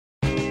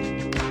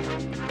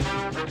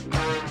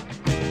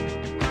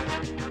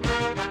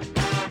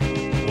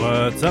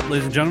What's up,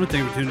 ladies and gentlemen?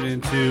 Thank you for tuning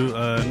in to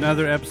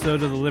another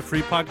episode of the Live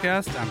Free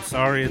podcast. I'm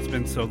sorry it's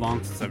been so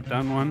long since I've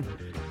done one.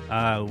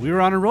 We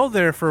were on a roll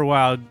there for a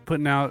while,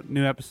 putting out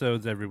new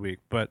episodes every week,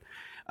 but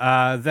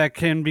that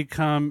can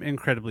become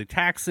incredibly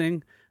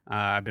taxing.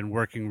 I've been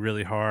working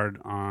really hard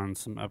on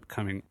some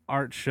upcoming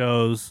art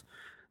shows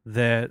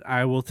that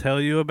I will tell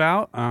you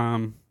about.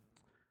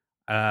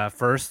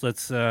 First,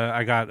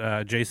 I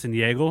got Jason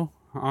Yeagle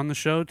on the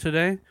show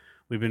today.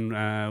 We've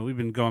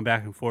been going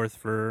back and forth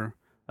for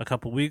a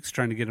couple weeks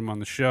trying to get him on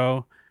the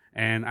show,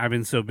 and I've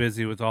been so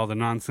busy with all the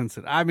nonsense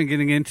that I've been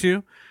getting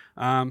into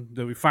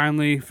that we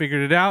finally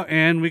figured it out,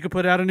 and we could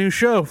put out a new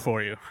show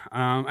for you.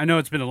 I know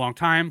it's been a long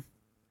time.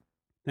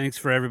 Thanks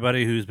for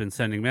everybody who's been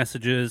sending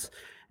messages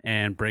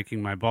and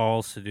breaking my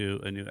balls to do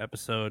a new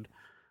episode.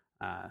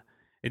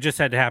 It just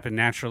had to happen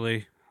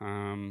naturally.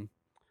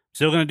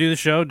 Still going to do the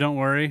show, don't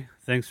worry.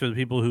 Thanks for the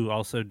people who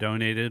also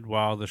donated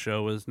while the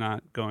show was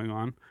not going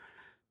on.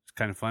 It's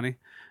kind of funny.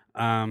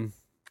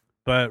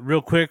 But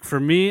real quick, for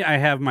me, I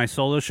have my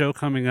solo show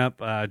coming up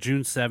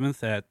June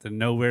 7th at the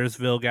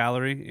Nowheresville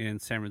Gallery in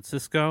San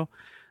Francisco.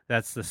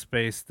 That's the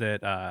space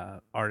that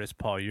artist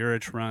Paul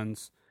Urich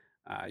runs.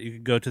 You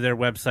can go to their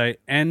website,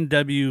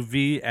 nwvsf.com.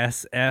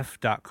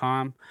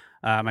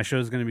 My show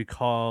is going to be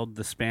called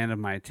The Span of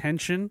My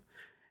Attention.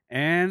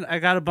 And I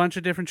got a bunch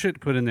of different shit to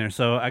put in there.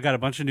 So I got a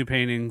bunch of new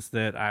paintings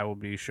that I will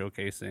be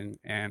showcasing,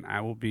 and I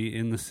will be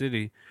in the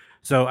city.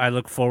 So I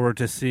look forward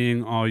to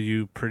seeing all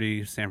you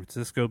pretty San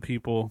Francisco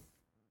people.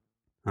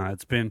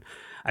 It's been,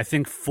 I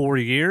think, 4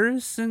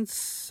 years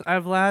since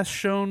I've last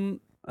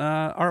shown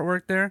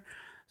artwork there.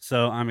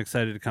 So I'm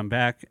excited to come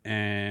back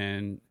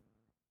and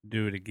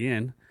do it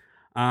again.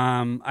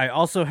 I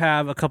also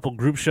have a couple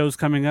group shows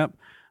coming up.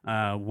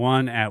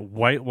 One at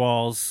White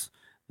Walls.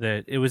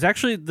 That it was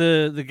actually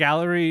the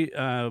gallery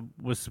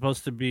was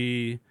supposed to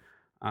be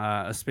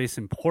a space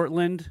in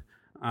Portland.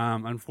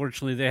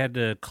 Unfortunately, they had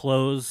to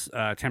close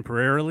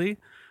temporarily,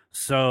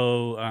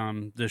 so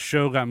the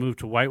show got moved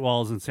to White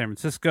Walls in San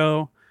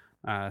Francisco.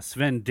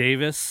 Sven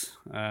Davis,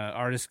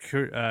 artist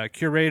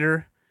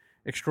curator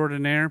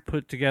extraordinaire,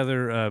 put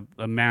together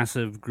a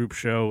massive group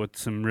show with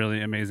some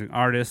really amazing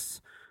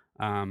artists.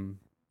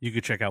 You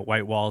could check out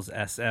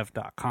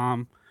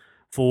whitewallssf.com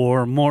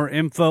for more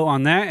info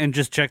on that, and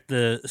just check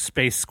the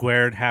Space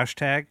Squared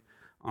hashtag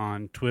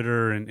on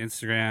Twitter and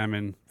Instagram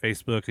and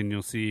Facebook, and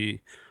you'll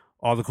see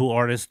all the cool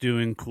artists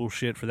doing cool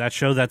shit for that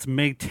show. That's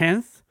May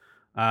 10th.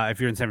 If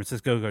you're in San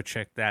Francisco, go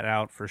check that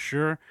out for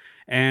sure.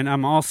 And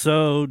I'm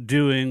also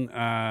doing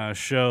a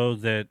show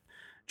that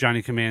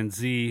Johnny Command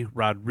Z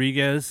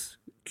Rodriguez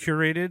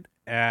curated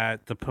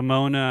at the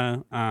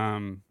Pomona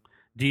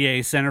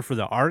DA Center for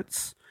the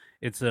Arts.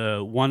 It's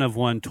a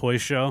one-of-one toy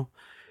show.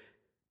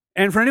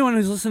 And for anyone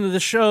who's listened to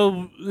the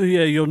show,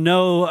 you'll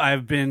know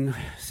I've been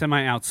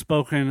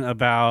semi-outspoken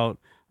about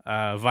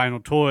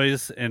vinyl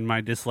toys and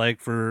my dislike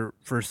for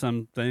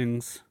some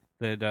things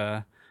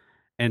that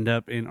end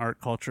up in art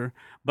culture.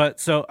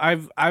 But so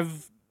I've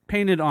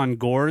painted on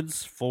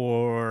gourds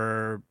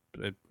for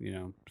 5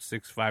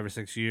 or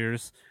 6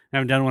 years. I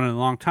haven't done one in a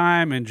long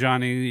time, and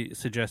Johnny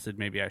suggested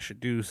maybe I should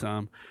do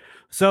some.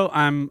 So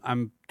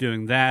I'm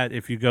doing that.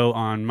 If you go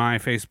on my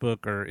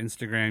Facebook or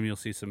Instagram, you'll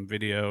see some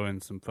video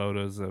and some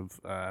photos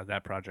of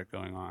that project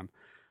going on.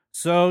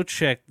 So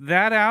check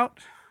that out.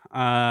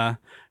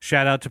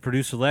 Shout out to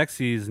producer Lex.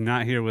 He's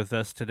not here with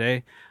us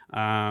today.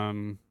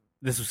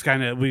 This was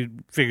we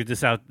figured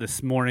this out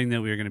this morning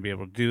that we were going to be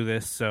able to do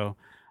this. So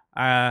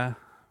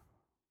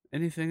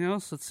anything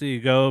else? Let's see.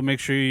 Go make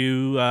sure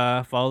you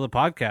follow the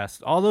podcast.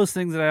 All those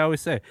things that I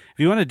always say. If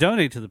you want to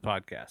donate to the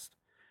podcast,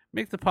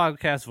 make the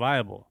podcast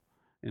viable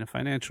in a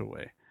financial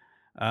way.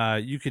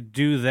 You could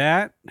do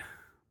that.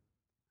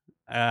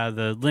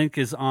 The link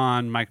is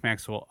on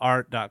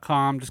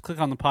MikeMaxwellArt.com. Just click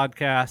on the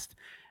podcast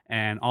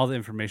and all the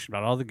information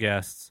about all the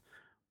guests,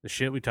 the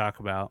shit we talk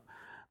about,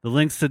 the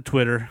links to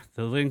Twitter,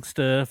 the links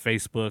to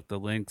Facebook, the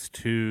links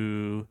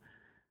to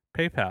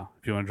PayPal.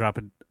 If you want to drop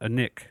a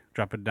nick,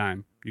 drop a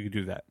dime, you can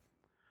do that.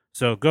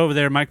 So go over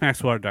there,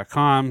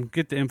 MikeMaxwellArt.com,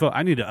 get the info.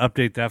 I need to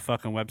update that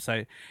fucking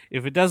website.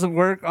 If it doesn't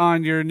work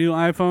on your new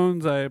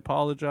iPhones, I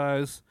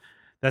apologize.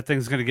 That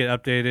thing's going to get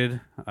updated.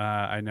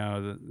 I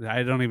know that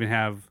I don't even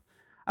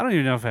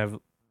know if I have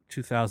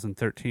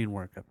 2013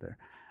 work up there.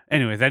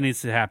 Anyway, that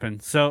needs to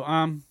happen. So,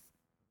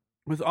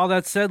 with all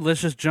that said,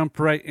 let's just jump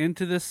right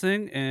into this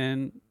thing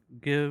and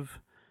give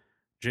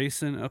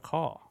Jason a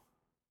call.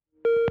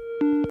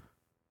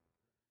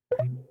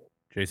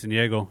 Jason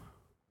Yeagle.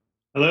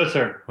 Hello,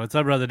 sir. What's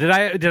up, brother? Did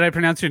I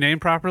pronounce your name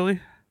properly?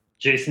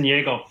 Jason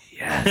Yeagle.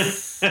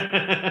 Yes.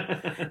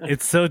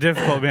 It's so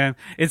difficult, man.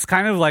 It's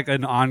kind of like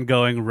an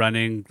ongoing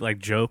running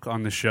joke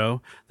on the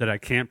show that I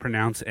can't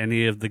pronounce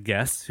any of the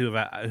guests who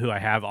I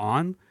have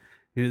on.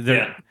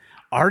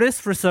 Artists,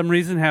 for some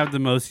reason, have the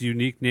most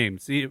unique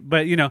names.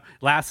 But,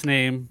 last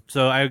name.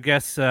 So I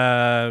guess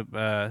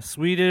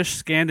Swedish,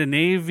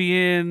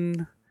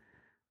 Scandinavian.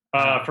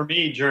 For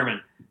me,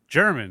 German.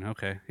 German,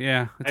 okay.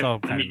 Yeah, it's all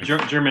kind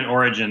of German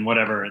origin,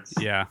 whatever. It's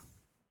yeah.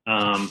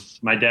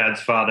 My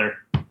dad's father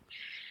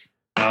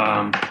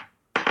Um,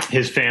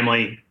 his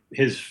family,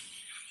 his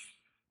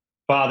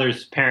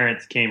father's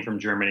parents came from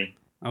Germany.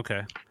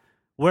 Okay.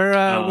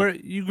 Uh, Where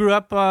you grew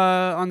up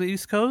on the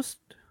East Coast?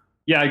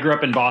 yeah, I grew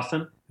up in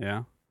Boston.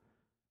 Yeah.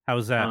 How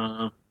was that?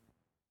 Uh,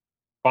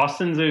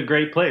 Boston's a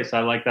great place.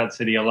 I like that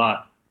city a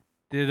lot.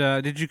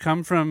 Did you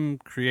come from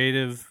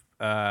creative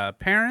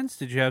parents?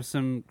 Did you have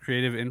some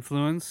creative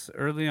influence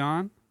early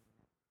on?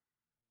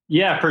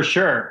 Yeah, for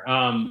sure.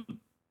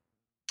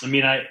 I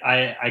mean,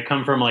 I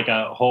come from like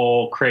a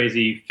whole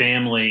crazy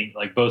family,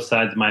 like both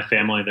sides of my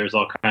family. There's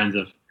all kinds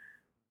of,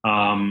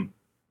 um,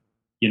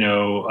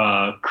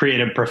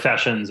 creative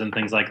professions and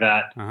things like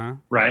that, Uh-huh.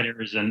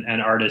 writers and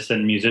artists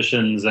and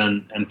musicians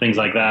and things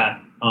like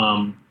that. Do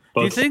you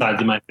Both think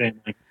sides of my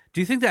family. do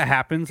you think that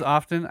happens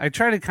often? I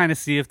try to kind of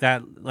see if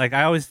that like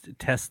I always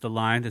test the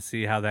line to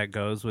see how that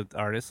goes with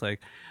artists, like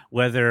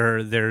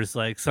whether there's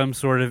like some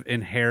sort of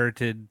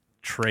inherited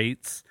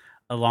traits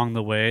along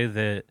the way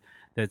that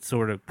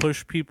sort of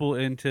push people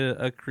into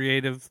a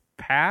creative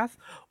path,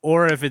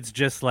 or if it's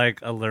just like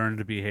a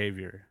learned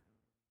behavior.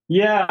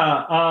 Yeah,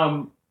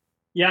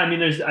 yeah. I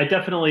mean, I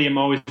definitely am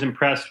always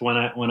impressed when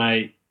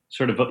I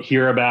sort of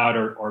hear about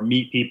or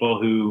meet people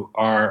who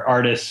are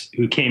artists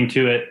who came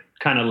to it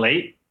kind of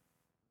late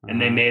and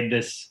they Uh-huh. made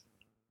this.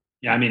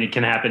 Yeah, I mean, it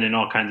can happen in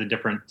all kinds of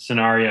different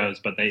scenarios,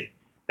 but they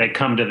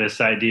come to this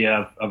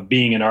idea of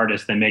being an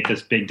artist. They make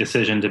this big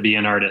decision to be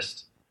an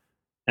artist,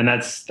 and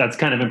that's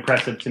kind of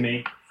impressive to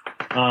me.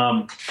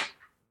 Um,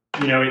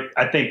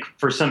 I think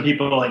for some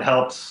people it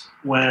helps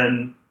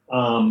when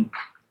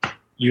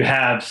you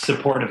have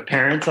supportive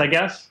parents, I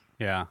guess.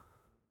 Yeah.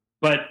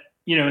 But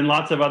in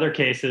lots of other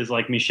cases,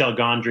 like Michel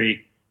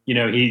Gondry,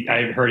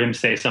 I heard him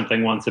say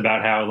something once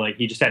about how like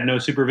he just had no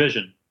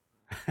supervision,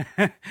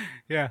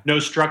 Yeah. no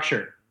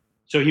structure,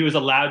 so he was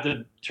allowed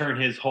to turn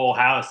his whole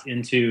house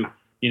into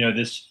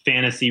this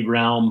fantasy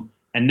realm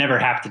and never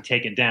have to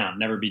take it down,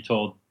 never be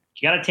told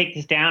you got to take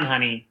this down,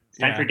 honey. It's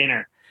time for Yeah.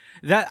 dinner.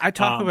 That I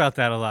talk Um, about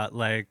that a lot,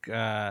 like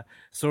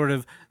sort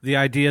of the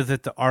idea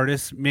that the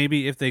artists,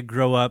 maybe if they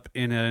grow up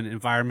in an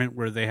environment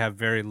where they have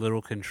very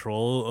little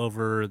control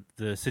over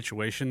the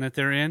situation that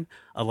they're in,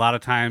 a lot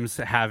of times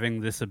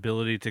having this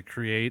ability to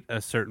create a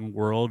certain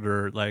world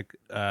or like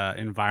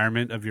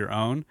environment of your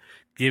own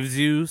gives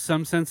you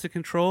some sense of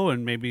control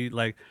and maybe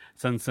like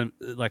some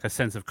like a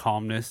sense of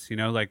calmness,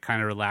 like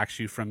kind of relax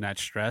you from that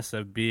stress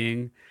of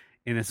being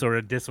in a sort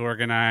of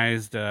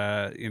disorganized,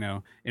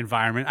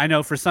 environment. I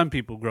know for some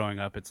people growing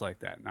up, it's like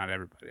that. Not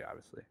everybody,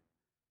 obviously.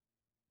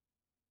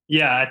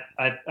 yeah,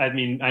 I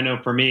mean, I know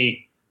for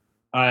me,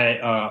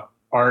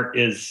 art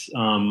is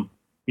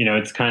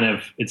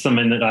it's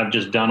something that I've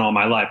just done all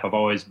my life. I've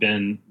always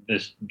been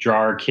this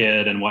drawer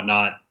kid and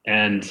whatnot,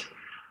 and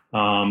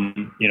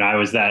I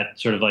was that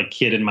sort of like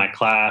kid in my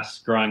class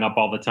growing up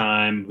all the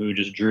time who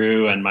just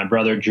drew, and my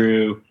brother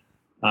drew.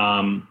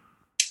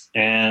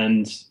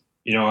 And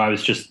I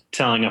was just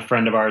telling a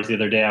friend of ours the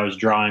other day I was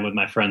drawing with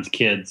my friend's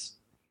kids,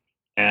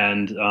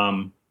 and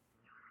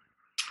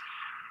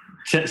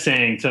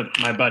saying to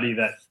my buddy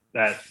that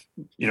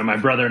my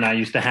brother and I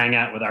used to hang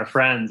out with our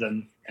friends,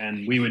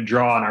 and we would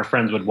draw, and our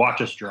friends would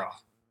watch us draw,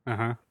 Uh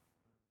huh.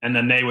 and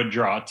then they would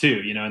draw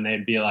too, and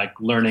they'd be like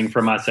learning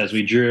from us as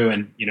we drew,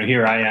 and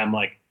here I am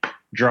like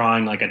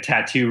drawing like a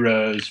tattoo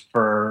rose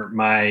for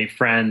my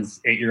friend's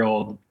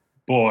 8-year-old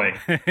boy.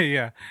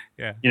 Yeah.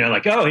 Yeah.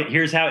 Like, oh,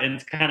 here's how, and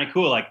it's kind of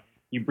cool. Like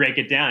you break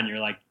it down, you're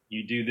like,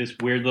 you do this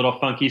weird little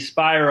funky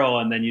spiral,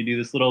 and then you do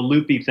this little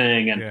loopy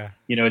thing, and Yeah.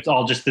 it's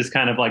all just this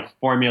kind of like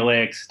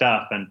formulaic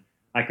stuff. And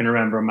I can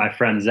remember my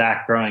friend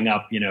Zach growing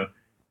up,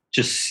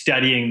 just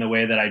studying the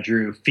way that I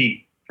drew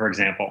feet, for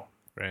example.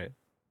 Right.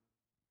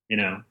 You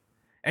know,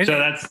 And so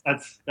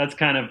that's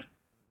kind of,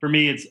 for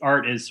me, it's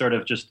art is sort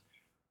of just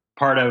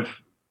part of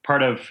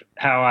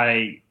how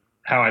I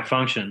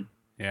function,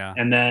 yeah.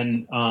 and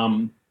then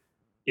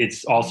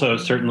it's also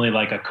certainly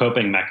like a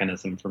coping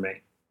mechanism for me.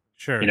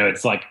 Sure.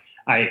 It's like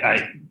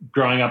I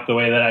growing up the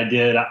way that I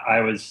did, I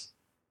was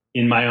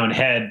in my own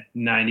head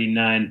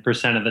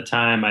 99% of the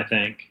time, I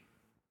think.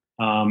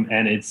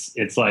 And it's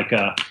like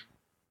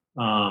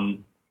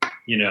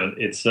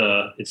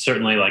it's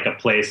certainly like a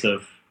place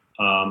of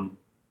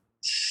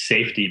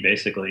safety,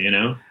 basically,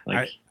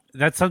 like.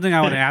 That's something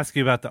I want to ask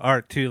you about the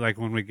art too, like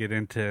when we get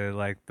into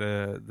like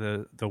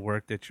the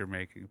work that you're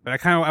making.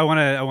 But I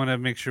want to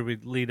make sure we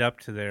lead up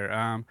to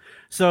there.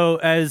 So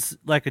as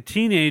like a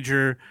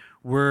teenager,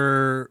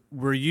 were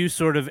you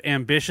sort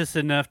ambitious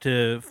enough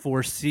to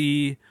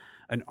foresee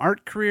an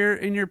art career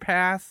in your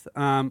path?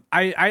 You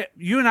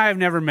and I have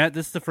never met.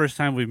 This is the first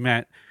time we've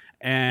met,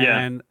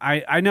 and yeah.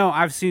 I know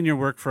I've seen your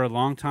work for a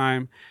long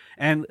time,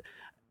 and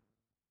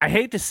I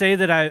hate to say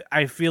that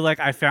I feel like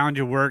I found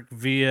your work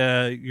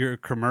via your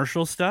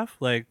commercial stuff,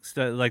 like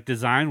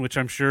design, which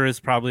I'm sure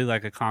is probably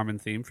like a common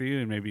theme for you,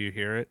 and maybe you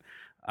hear it.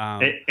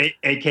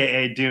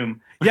 AKA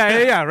Doom.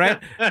 Yeah, right?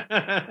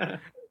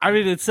 I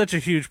mean, it's such a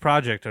huge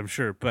project, I'm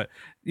sure. But,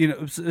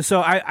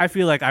 so I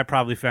feel like I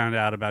probably found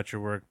out about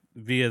your work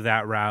via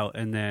that route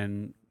and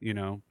then,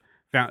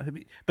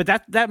 found. But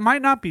that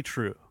might not be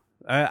true.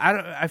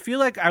 I feel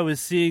like I was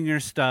seeing your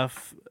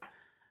stuff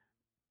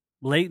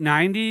late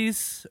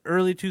 '90s,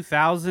 early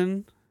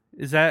 2000.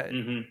 Is that?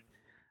 Mm-hmm.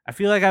 I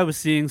feel like I was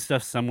seeing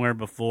stuff somewhere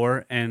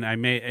before, and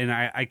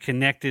I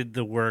connected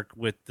the work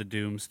with the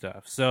Doom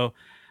stuff. So,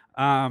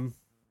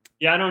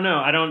 Yeah, I don't know.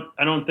 I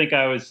don't think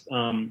I was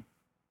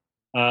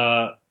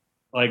uh,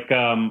 like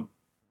I'm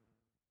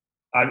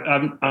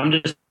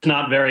just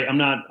not very I'm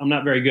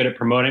not very good at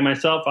promoting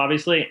myself,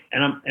 obviously,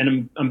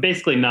 and I'm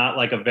basically not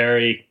like a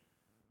very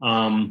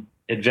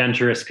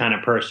adventurous kind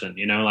of person.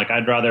 You know, like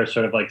I'd rather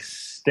sort of like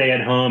stay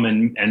at home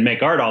and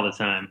make art all the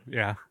time.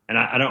 yeah, And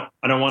I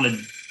don't want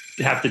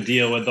to have to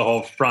deal with the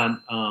whole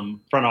front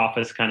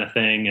office kind of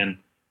thing. And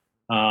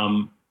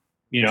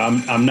you know,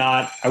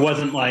 I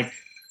wasn't like,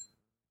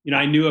 you know,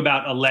 I knew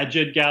about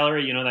Alleged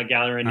Gallery, you know, that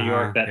gallery in New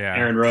York that yeah.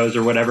 Aaron Rose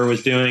or whatever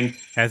was doing.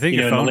 I think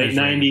you your know, phone in the late is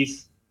ringing.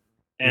 '90s.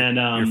 And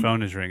your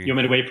phone is ringing. You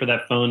want me to wait for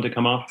that phone to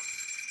come off?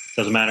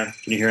 Doesn't matter.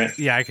 Can you hear it?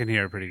 Yeah, I can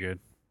hear it pretty good.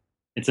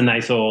 It's a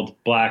nice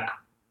old black,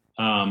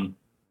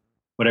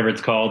 whatever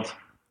it's called.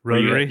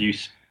 Rotary?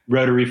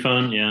 Rotary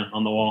phone, yeah,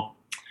 on the wall.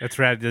 That's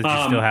rad. Does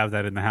you still have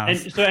that in the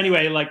house? And so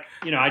anyway, like,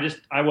 you know, I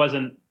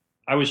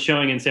was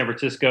showing in San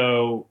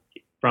Francisco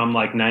from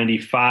like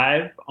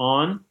 95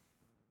 on,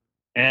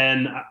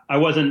 and I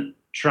wasn't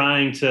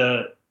trying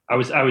to, I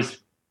was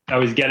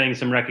getting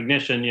some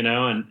recognition, you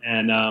know,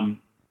 and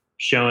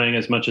showing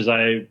as much as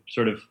I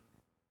sort of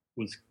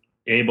was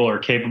able or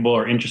capable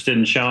or interested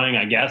in showing,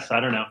 I guess. I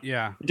don't know.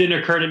 Yeah. It didn't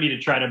occur to me to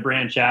try to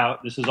branch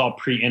out. This is all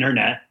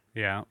pre-internet.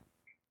 Yeah.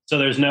 So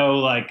there's no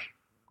like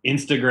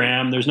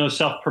Instagram, there's no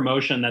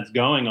self-promotion that's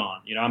going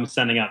on. You know, I'm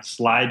sending out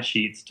slide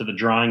sheets to the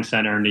drawing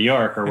center in New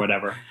York or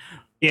whatever,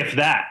 if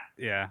that.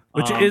 Yeah.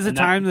 Which is a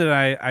time that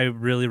I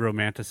really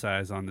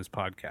romanticize on this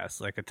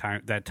podcast, like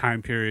that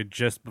time period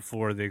just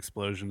before the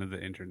explosion of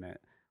the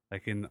internet,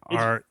 like in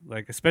art,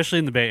 like especially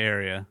in the Bay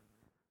Area.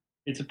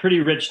 It's a pretty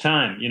rich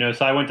time, you know.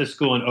 So I went to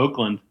school in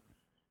Oakland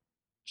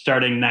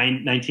starting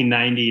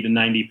 1990 to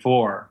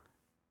 94.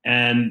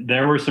 And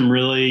there were some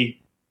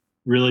really,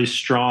 really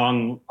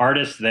strong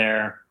artists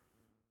there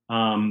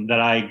that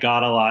I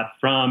got a lot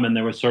from. And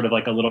there was sort of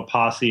like a little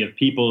posse of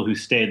people who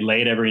stayed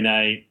late every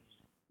night,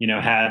 you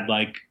know, had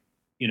like,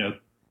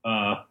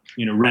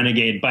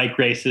 renegade bike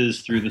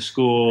races through the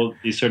school,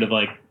 these sort of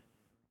like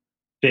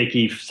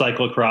fakey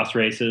cyclocross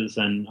races.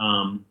 And,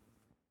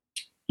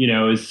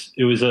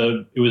 it was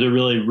a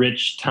really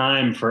rich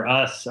time for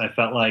us. I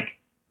felt like,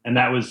 and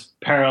that was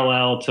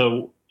parallel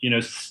to, you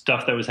know,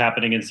 stuff that was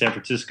happening in San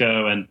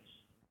Francisco. And,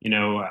 you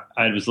know,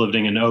 I was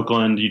living in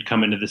Oakland. You'd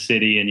come into the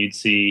city and you'd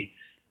see,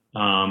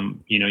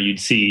 you'd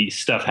see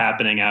stuff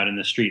happening out in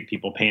the street,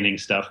 people painting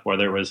stuff,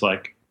 whether it was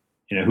like,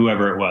 you know,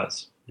 whoever it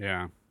was.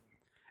 Yeah.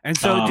 And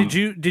so did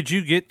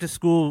you get to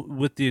school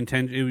with the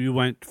intention, you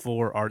went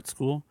for art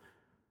school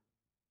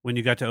when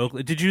you got to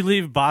Oakland? Did you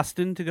leave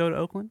Boston to go to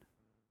Oakland?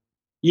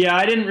 Yeah,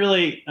 I didn't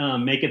really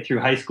make it through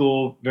high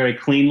school very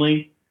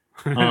cleanly.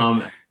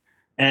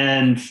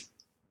 And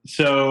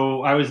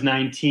so I was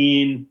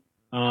 19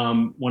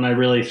 when I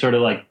really sort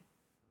of like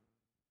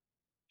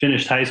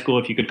finished high school,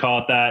 if you could call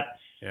it that.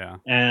 Yeah.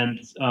 And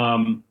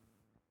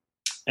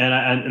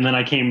then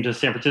I came to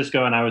San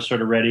Francisco, and I was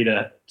sort of ready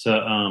to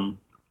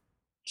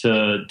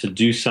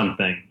do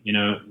something, you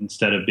know,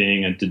 instead of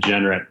being a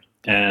degenerate.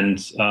 And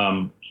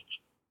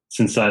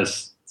since I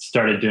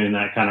started doing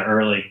that kind of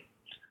early,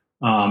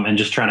 and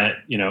just trying to,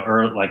 you know,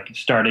 like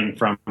starting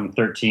from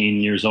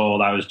 13 years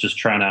old, I was just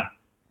trying to,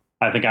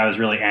 I think I was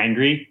really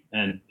angry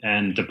and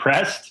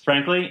depressed,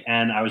 frankly.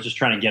 And I was just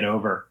trying to get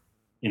over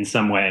in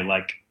some way.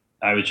 Like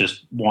I was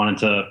just wanted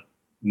to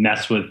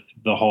mess with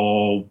the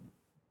whole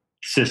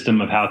system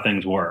of how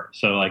things were.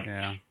 So like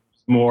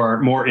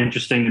more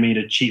interesting to me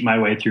to cheat my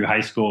way through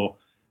high school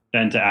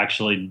than to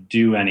actually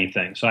do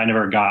anything. So I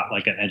never got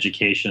like an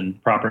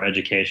proper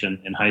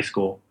education in high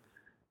school.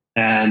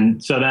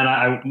 And so then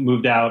I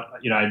moved out,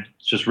 you know, I was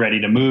just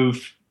ready to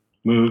move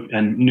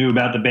and knew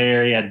about the Bay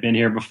Area. I'd been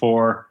here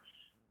before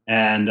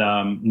and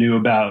knew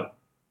about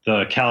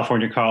the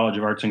California College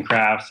of Arts and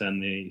Crafts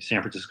and the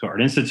San Francisco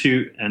Art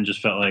Institute, and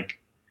just felt like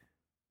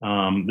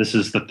this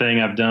is the thing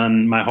I've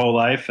done my whole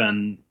life.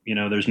 And, you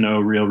know, there's no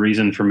real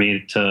reason for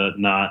me to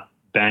not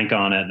bank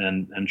on it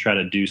and try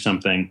to do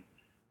something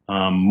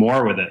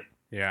more with it.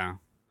 Yeah.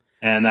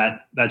 And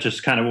that's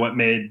just kind of what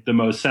made the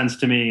most sense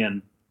to me.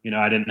 And, you know,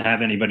 I didn't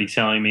have anybody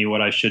telling me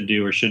what I should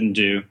do or shouldn't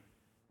do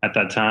at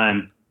that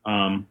time.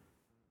 And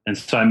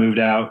so I moved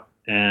out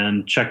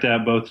and checked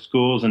out both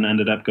schools and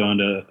ended up going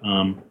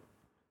to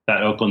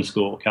that Oakland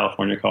school,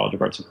 California College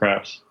of Arts and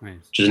Crafts,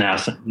 which is now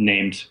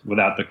named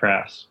without the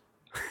crafts.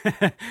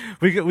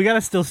 we got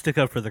to still stick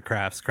up for the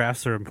crafts.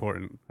 Crafts are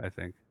important, I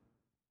think.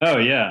 Oh,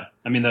 yeah.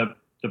 I mean, the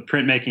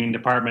printmaking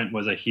department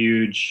was a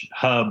huge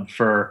hub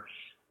for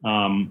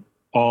all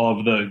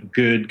of the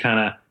good kind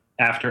of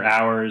after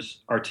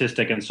hours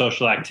artistic and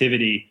social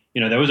activity.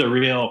 You know, there was a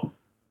real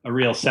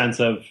sense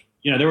of,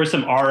 you know, there were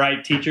some all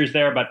right teachers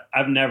there, but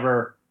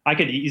I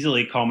could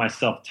easily call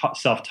myself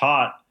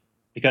self-taught,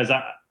 because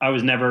I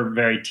was never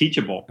very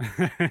teachable.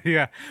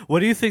 Yeah. What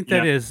do you think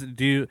that Yeah. is?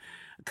 Do you,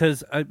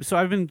 because so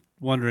I've been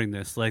wondering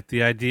this, like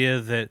the idea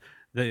that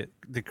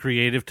the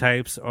creative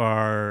types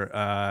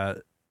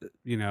are,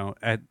 you know,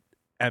 at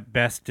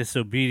best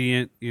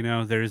disobedient. You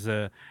know, there's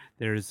a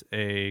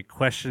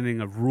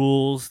questioning of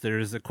rules.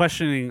 There's a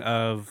questioning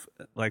of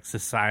like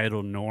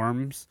societal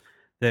norms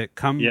that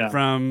come Yeah.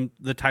 from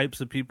the types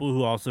of people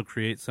who also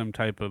create some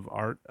type of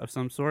art of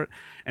some sort.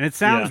 And it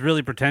sounds Yeah.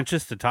 really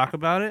pretentious to talk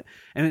about it.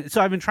 And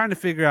so I've been trying to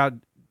figure out,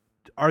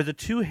 are the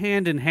two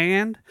hand in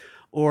hand,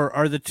 or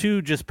are the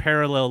two just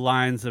parallel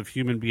lines of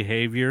human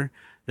behavior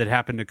that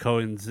happen to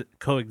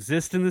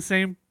coexist in the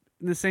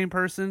same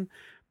person?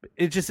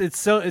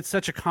 It's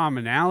such a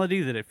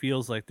commonality that it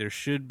feels like there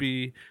should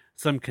be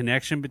some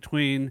connection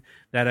between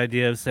that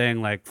idea of saying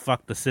like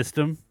fuck the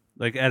system,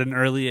 like at an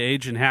early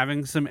age, and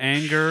having some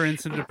anger and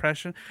some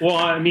depression. Well,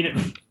 I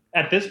mean,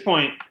 at this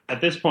point,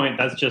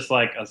 that's just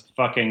like a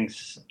fucking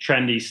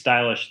trendy,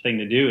 stylish thing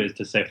to do, is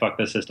to say fuck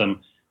the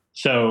system.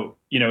 So,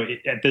 you know,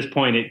 at this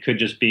point, it could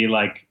just be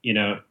like, you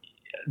know,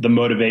 the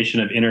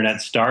motivation of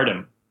internet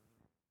stardom.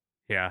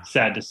 Yeah,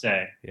 Sad to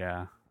say.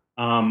 yeah.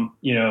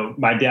 You know,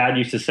 my dad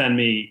used to send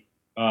me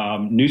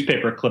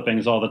newspaper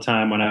clippings all the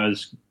time when I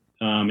was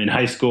in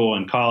high school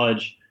and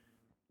college,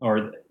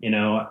 or, you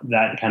know,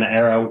 that kind of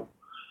era,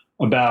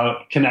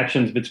 about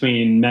connections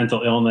between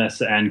mental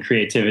illness and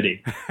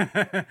creativity.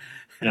 You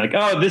know, like,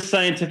 oh, this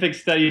scientific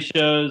study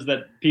shows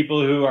that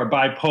people who are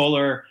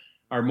bipolar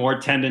are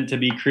more tendent to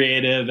be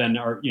creative, and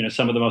are, you know,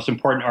 some of the most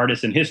important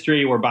artists in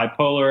history were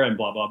bipolar, and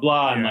blah blah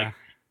blah. And Yeah. like,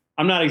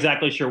 I'm not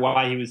exactly sure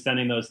why he was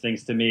sending those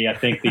things to me. I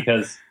think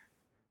because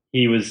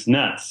he was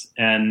nuts,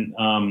 and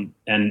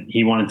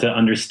he wanted to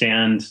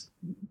understand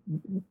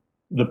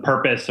the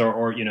purpose,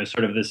 or you know,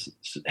 sort of this,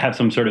 have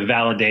some sort of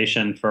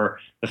validation for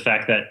the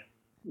fact that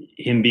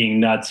him being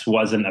nuts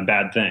wasn't a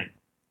bad thing.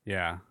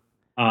 Yeah.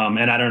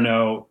 And I don't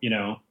know, you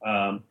know,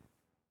 I'm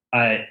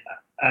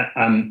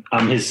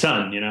his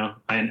son, you know,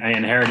 I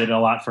inherited a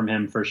lot from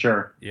him for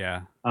sure.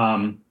 Yeah.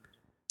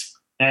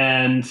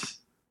 And,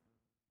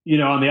 you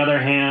know, on the other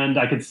hand,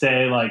 I could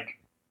say like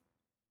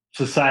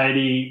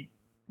society,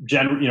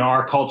 you know,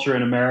 our culture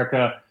in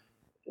America,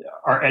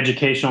 our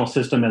educational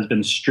system has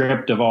been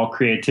stripped of all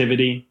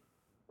creativity.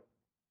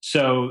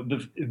 So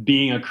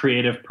being a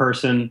creative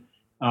person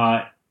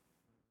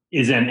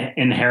is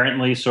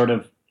inherently sort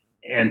of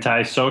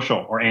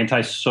antisocial or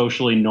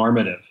antisocially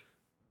normative,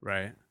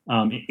 Right.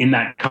 in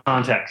that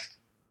context.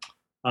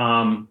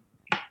 And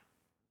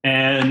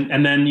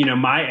then, you know,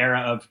 my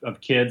era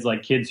of kids,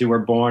 like kids who were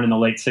born in the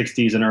late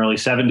 60s and early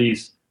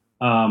 70s,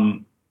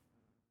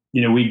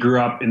 you know, we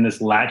grew up in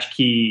this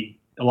latchkey.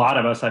 A lot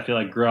of us, I feel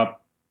like, grew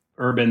up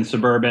urban,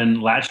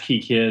 suburban, latchkey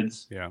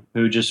kids, Yeah.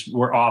 who just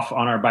were off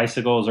on our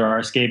bicycles or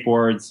our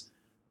skateboards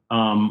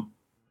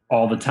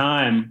all the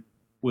time,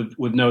 with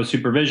no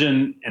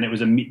supervision. And it was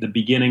the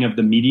beginning of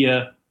the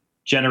media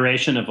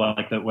generation, of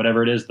like the,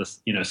 whatever it is, the,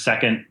 you know,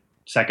 second,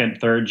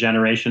 third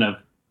generation of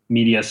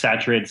media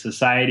saturated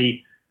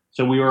society.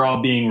 So we were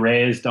all being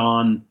raised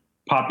on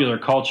popular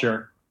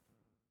culture,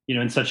 you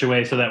know, in such a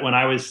way so that when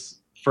I was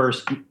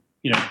first,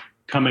 you know,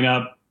 coming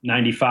up,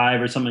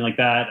 95 or something like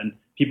that, and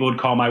people would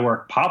call my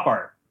work pop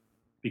art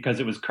because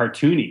it was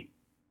cartoony.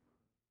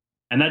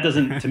 And that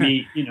doesn't, to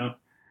me, you know,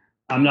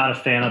 I'm not a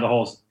fan of the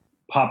whole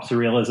pop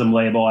surrealism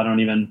label. I don't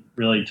even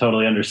really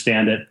totally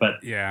understand it,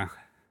 but Yeah.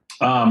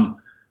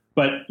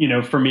 but you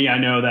know, for me, I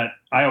know that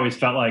I always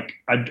felt like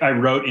I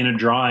wrote in a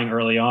drawing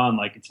early on,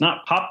 like, it's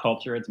not pop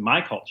culture, it's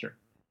my culture.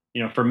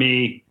 You know, for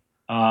me,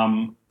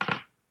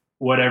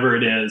 whatever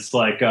it is,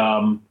 like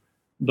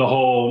the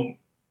whole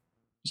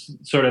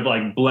sort of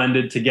like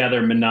blended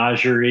together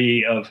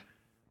menagerie of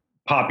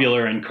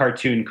popular and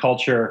cartoon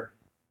culture,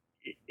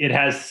 it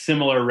has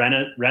similar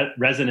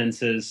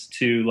resonances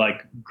to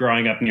like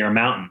growing up near a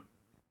mountain.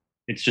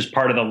 It's just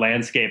part of the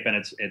landscape, and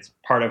it's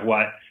part of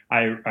what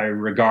I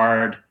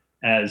regard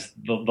as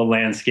the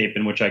landscape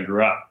in which I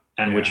grew up,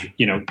 and which,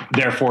 you know,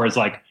 therefore is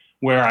like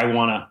where I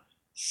want to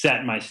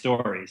set my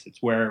stories.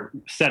 It's where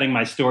setting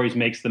my stories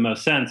makes the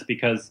most sense,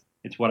 because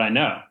it's what I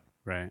know.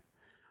 Right.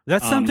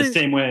 That's something. The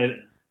same way,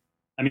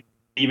 I mean,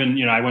 even,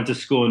 you know, I went to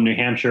school in New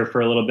Hampshire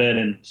for a little bit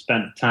and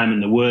spent time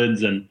in the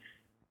woods, and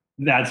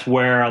that's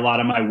where a lot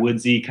of my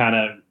woodsy kind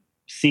of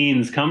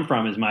scenes come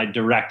from, is my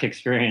direct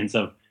experience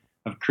of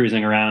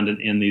cruising around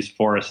in these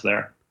forests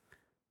there.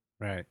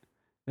 Right.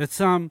 It's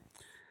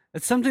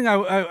something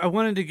I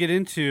wanted to get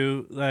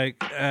into.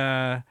 Like,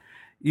 I've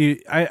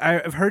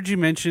heard you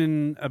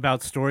mention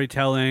about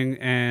storytelling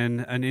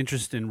and an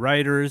interest in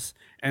writers,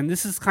 and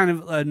this is kind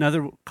of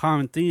another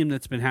common theme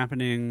that's been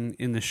happening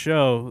in the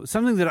show.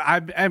 Something that I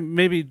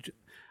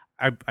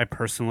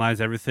personalize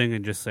everything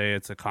and just say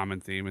it's a common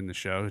theme in the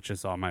show. It's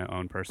just all my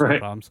own personal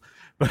problems.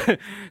 But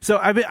so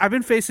I've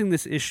been facing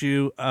this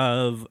issue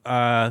of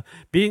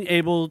being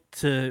able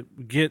to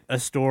get a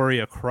story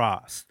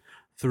across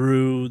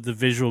through the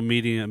visual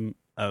medium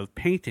of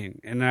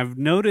painting, and I've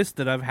noticed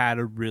that I've had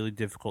a really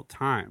difficult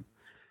time.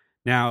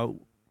 Now,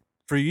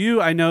 for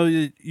you, I know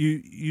that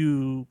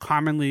you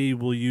commonly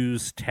will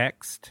use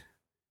text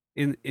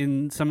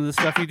in some of the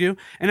stuff you do,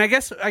 and I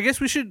guess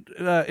we should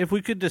if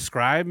we could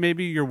describe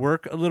maybe your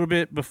work a little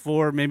bit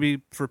before,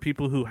 maybe for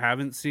people who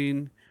haven't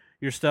seen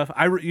your stuff.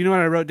 You know what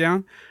I wrote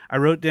down? I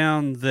wrote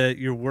down that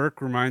your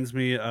work reminds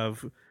me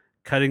of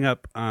cutting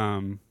up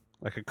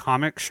like a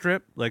comic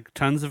strip, like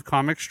tons of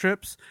comic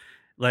strips.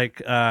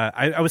 Like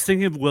I was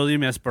thinking of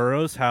William S.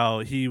 Burroughs, how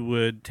he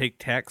would take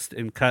text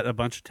and cut a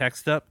bunch of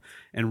text up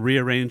and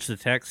rearrange the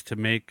text to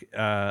make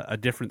a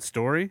different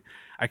story.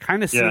 I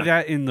kind of see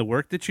that in the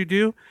work that you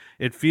do.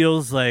 It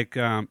feels like,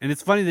 and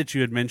it's funny that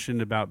you had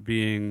mentioned about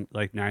being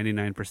like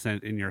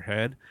 99% in your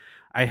head.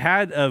 I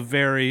had a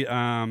very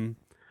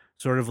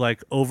sort of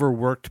like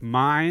overworked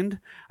mind.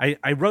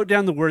 I wrote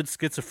down the word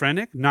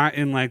schizophrenic, not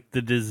in like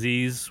the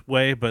disease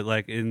way, but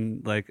like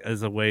in like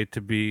as a way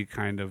to be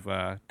kind of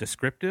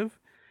descriptive.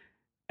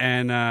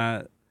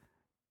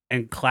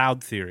 And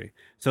cloud theory.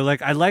 So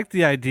like I like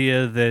the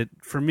idea that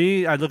for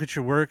me, I look at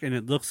your work and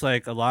it looks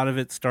like a lot of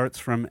it starts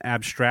from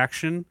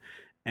abstraction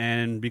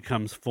and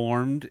becomes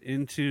formed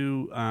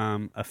into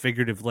a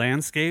figurative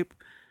landscape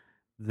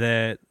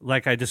that,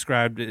 like I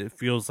described, it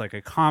feels like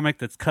a comic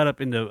that's cut up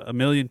into a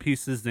million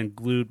pieces, then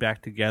glued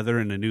back together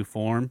in a new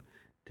form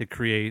to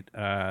create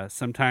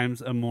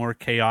sometimes a more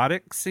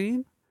chaotic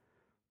scene.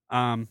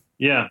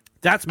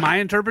 That's my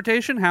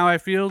interpretation, how I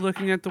feel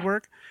looking at the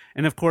work.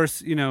 And of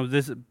course, you know,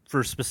 this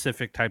for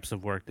specific types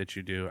of work that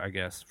you do, I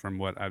guess, from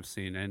what I've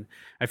seen. And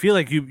I feel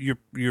like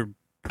you're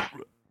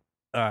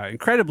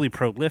incredibly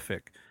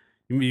prolific.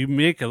 You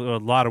make a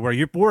lot of work.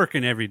 You're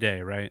working every day,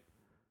 right?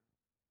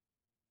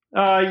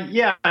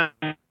 Yeah.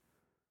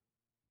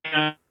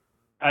 I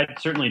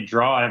certainly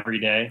draw every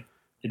day.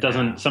 It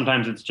doesn't.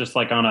 Sometimes it's just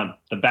like on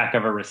the back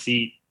of a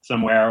receipt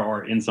somewhere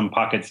or in some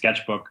pocket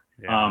sketchbook.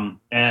 Yeah.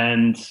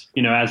 And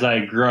you know, as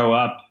I grow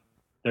up,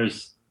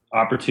 there's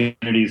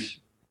opportunities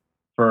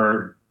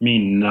for me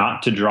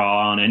not to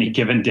draw on any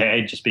given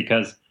day, just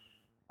because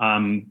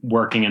I'm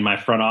working in my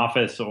front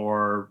office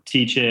or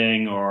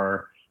teaching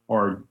or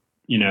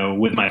you know,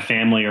 with my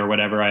family or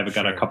whatever. I've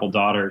got a couple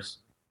daughters,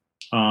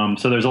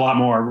 so there's a lot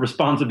more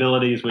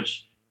responsibilities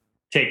which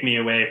take me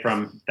away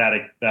from that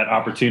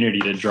opportunity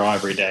to draw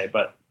every day.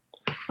 But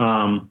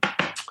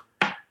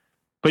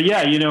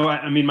yeah, you know,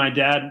 I mean, my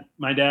dad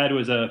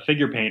was a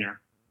figure painter.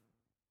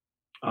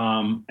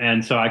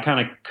 And so I kind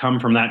of come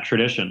from that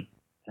tradition.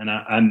 And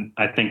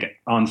I think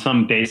on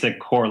some basic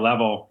core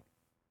level,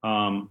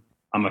 I'm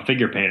a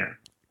figure painter.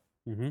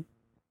 Mm-hmm.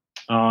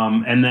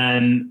 And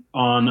then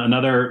on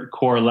another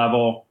core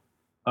level,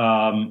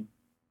 I'm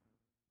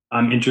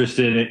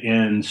interested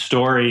in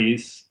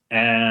stories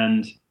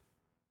and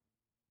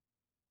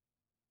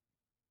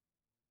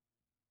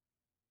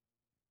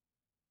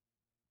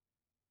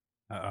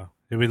Uh-oh.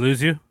 Did we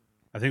lose you?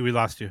 I think we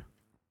lost you.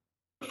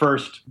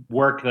 First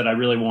work that I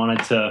really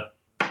wanted to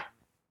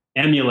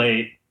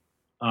emulate.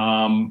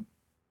 You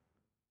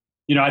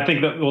know, I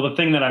think the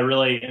thing that I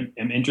really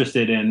am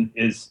interested in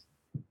is,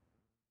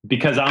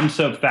 because I'm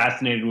so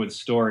fascinated with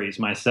stories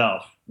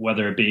myself,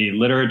 whether it be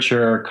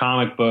literature,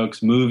 comic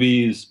books,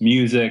 movies,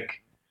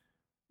 music,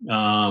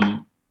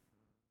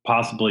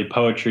 possibly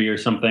poetry or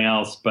something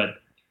else, but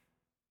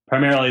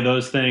primarily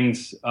those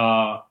things.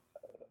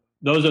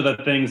 Those are the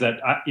things that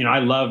I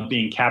love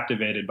being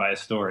captivated by a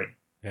story.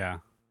 Yeah.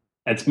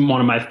 It's one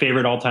of my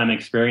favorite all-time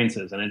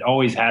experiences, and it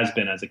always has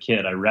been as a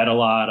kid. I read a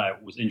lot. I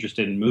was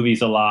interested in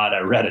movies a lot. I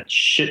read a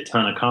shit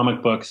ton of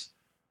comic books.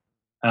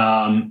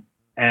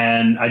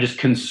 And I just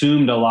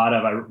consumed I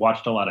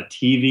watched a lot of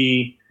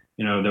TV.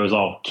 You know, there was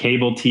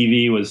cable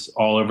TV was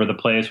all over the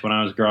place when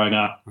I was growing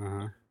up.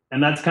 Uh-huh.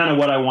 And that's kind of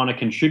what I want to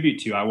contribute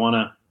to. I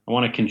want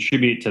to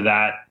contribute to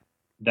that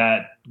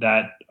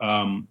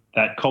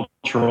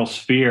cultural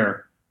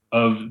sphere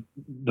of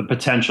the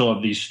potential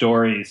of these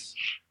stories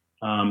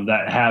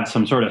that have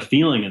some sort of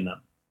feeling in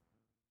them,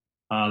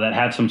 that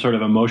have some sort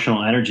of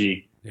emotional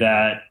energy. Yeah.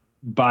 That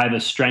by the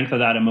strength of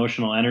that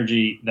emotional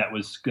energy that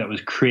was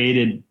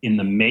created in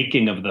the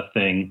making of the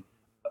thing,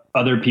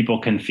 other people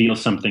can feel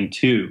something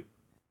too.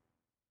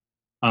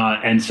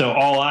 And so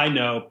all I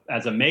know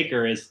as a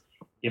maker is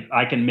if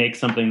I can make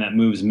something that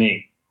moves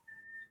me.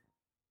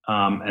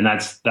 And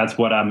that's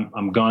what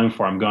I'm going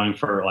for. I'm going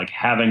for like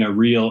having a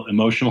real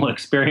emotional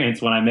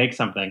experience when I make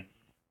something.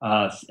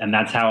 And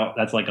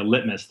that's like a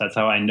litmus. That's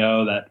how I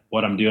know that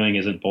what I'm doing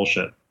isn't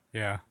bullshit.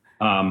 Yeah.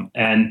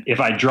 And if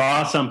I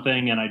draw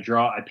something and I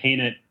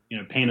paint it,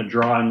 paint a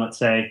drawing, let's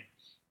say,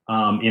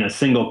 in a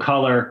single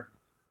color,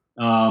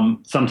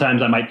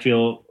 sometimes I might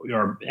feel,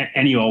 or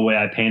any old way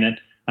I paint it,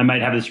 I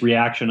might have this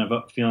reaction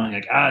of feeling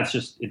like,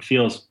 it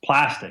feels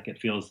plastic. It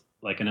feels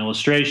like an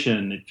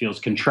illustration. It feels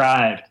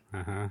contrived.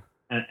 Uh-huh.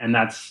 And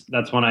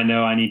that's when I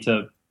know I need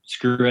to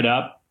screw it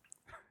up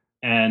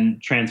and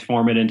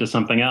transform it into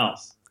something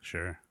else.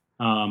 Sure.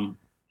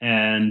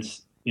 And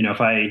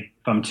if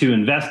I'm too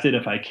invested,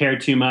 if I care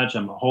too much,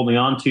 I'm holding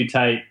on too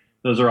tight,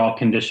 those are all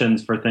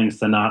conditions for things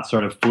to not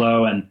sort of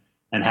flow and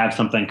have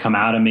something come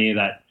out of me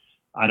that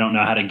I don't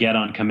know how to get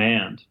on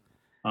command.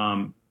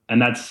 And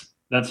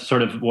that's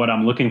sort of what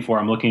I'm looking for.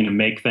 I'm looking to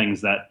make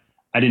things that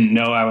I didn't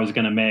know I was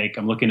going to make.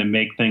 I'm looking to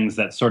make things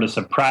that sort of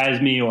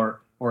surprise me,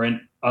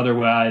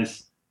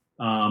 otherwise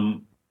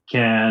can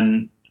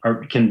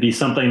be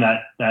something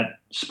that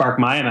spark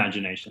my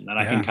imagination that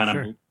I can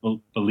kind of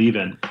believe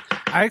in.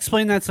 I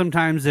explain that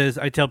sometimes as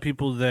I tell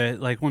people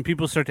that, like, when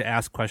people start to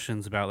ask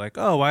questions about, like,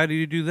 oh, why do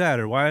you do that,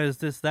 or why is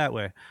this that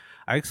way,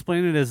 I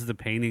explain it as the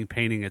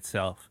painting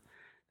itself.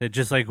 That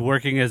just like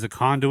working as a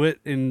conduit,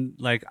 and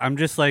like I'm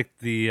just like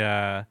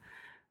the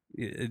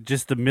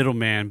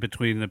middleman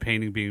between the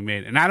painting being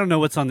made. And I don't know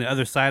what's on the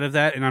other side of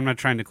that, and I'm not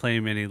trying to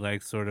claim any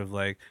like sort of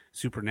like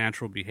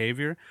supernatural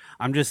behavior.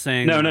 I'm just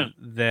saying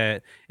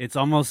that it's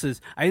almost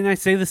and I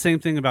say the same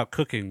thing about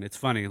cooking. It's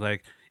funny,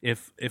 like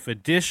if a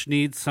dish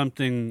needs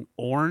something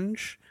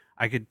orange,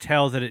 I could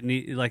tell that it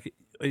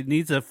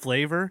needs a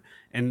flavor,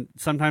 and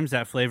sometimes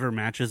that flavor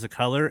matches a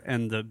color,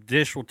 and the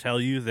dish will tell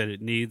you that it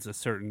needs a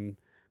certain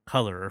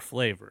color or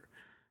flavor.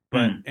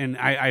 But and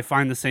I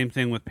find the same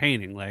thing with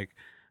painting. Like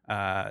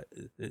a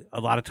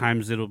lot of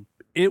times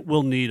it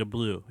will need a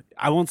blue.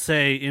 I won't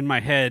say in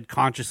my head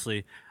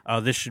consciously,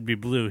 oh, this should be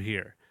blue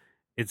here.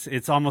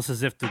 It's almost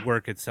as if the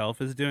work itself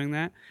is doing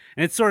that,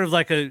 and it's sort of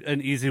like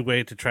an easy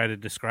way to try to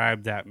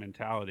describe that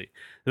mentality.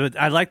 But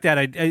I like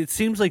that. It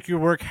seems like your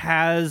work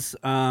has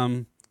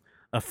a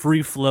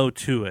free flow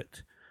to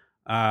it,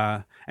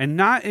 and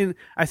not in.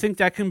 I think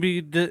that can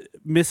be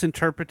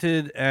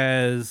misinterpreted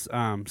as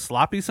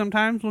sloppy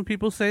sometimes when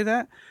people say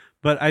that.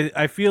 But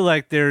I feel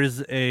like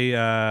there's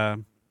a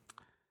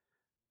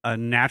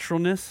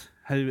naturalness.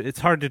 It's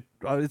hard to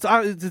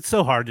it's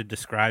so hard to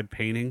describe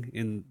painting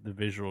in the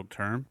visual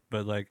term,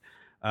 but like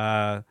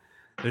there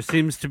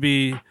seems to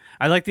be.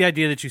 I like the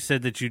idea that you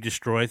said that you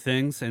destroy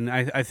things, and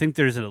I think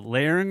there's a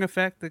layering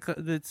effect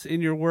that's in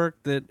your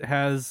work that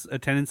has a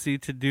tendency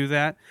to do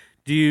that.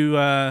 Do you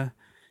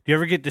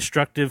ever get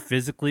destructive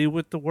physically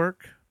with the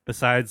work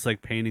besides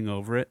like painting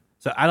over it?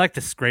 So I like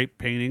to scrape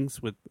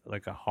paintings with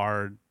like a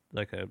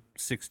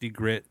 60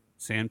 grit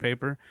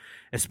sandpaper,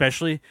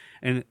 especially,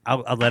 and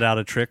I'll let out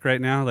a trick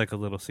right now, like a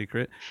little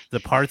secret. The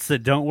parts that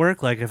don't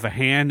work, like if a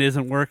hand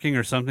isn't working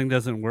or something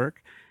doesn't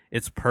work,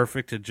 it's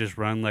perfect to just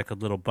run like a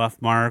little buff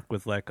mark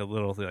with like a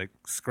little like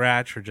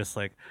scratch or just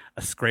like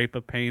a scrape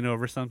of paint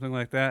over something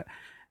like that.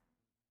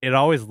 It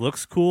always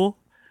looks cool,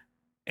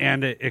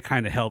 and it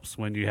kind of helps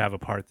when you have a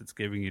part that's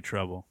giving you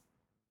trouble.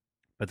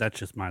 But that's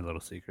just my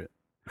little secret.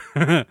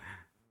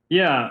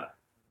 Yeah,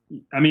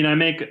 I mean, I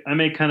make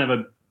kind of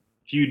a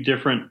few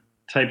different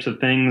types of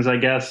things, I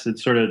guess. It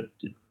sort of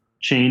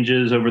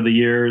changes over the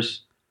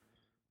years.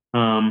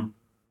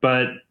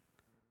 But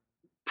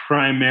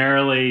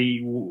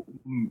primarily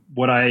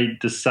what I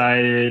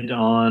decided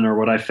on, or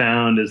what I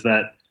found, is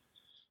that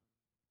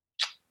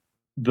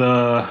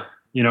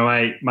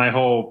my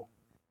whole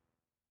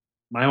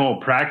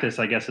practice,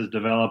 I guess, is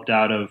developed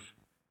out of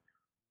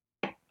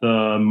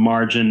the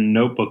margin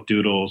notebook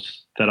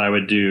doodles that I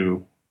would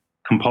do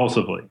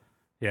compulsively.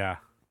 Yeah.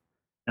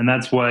 And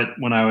that's what,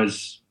 when I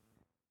was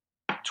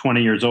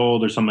 20 years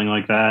old or something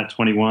like that,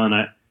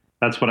 21,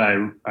 that's what I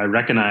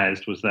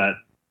recognized, was that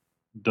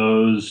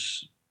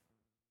those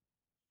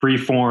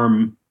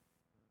freeform,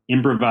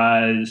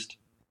 improvised,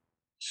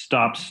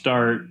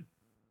 stop-start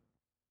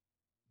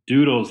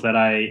doodles that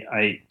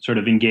I sort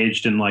of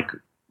engaged in, like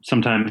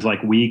sometimes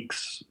like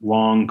weeks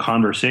long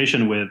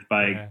conversation with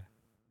by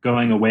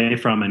going away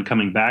from and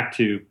coming back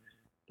to,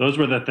 those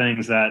were the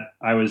things that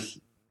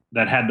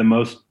had the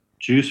most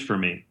juice for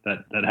me,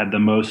 that had the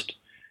most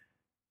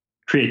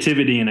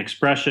creativity and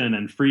expression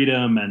and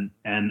freedom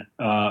and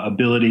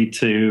ability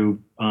to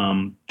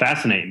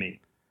fascinate me.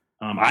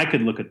 I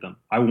could look at them.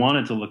 I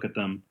wanted to look at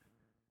them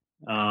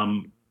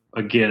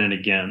again and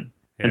again.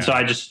 Yeah. And so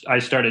I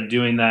started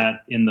doing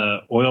that in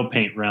the oil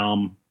paint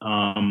realm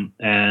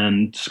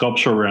and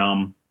sculpture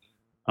realm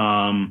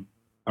around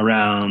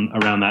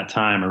that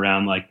time,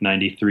 around like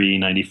 93,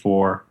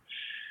 94.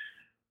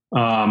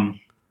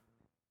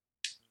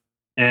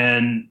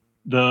 And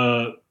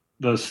the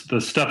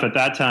stuff at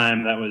that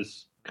time that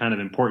was kind of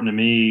important to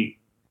me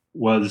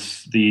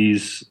was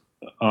these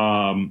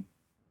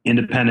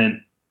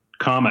independent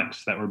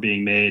comics that were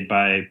being made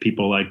by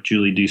people like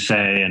Julie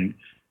Doucet and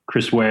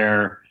Chris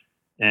Ware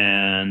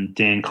and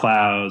Dan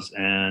Clowes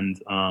and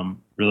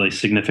really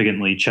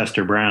significantly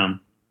Chester Brown.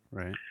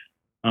 Right.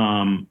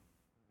 And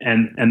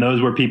those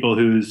were people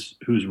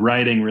whose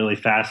writing really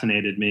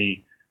fascinated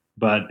me,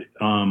 but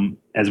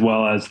as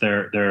well as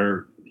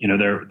their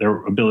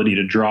ability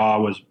to draw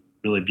was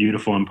really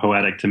beautiful and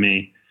poetic to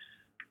me,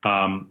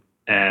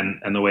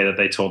 and the way that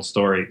they told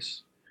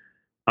stories.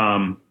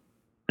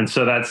 And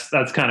so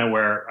that's kind of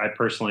where I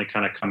personally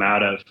kind of come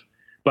out of.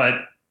 But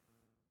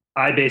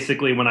I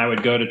basically, when I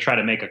would go to try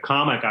to make a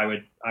comic,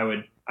 I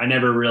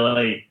never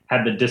really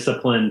had the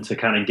discipline to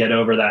kind of get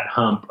over that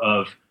hump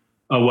of,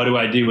 oh, what do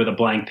I do with a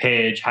blank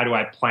page? How do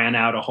I plan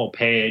out a whole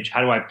page? How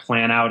do I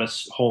plan out a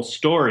whole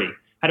story?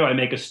 How do I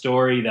make a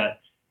story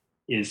that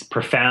is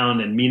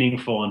profound and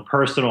meaningful and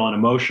personal and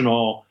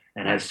emotional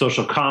and has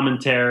social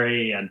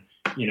commentary and,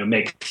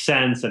 makes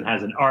sense and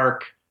has an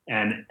arc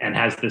and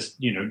has this,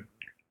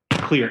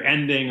 clear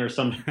ending or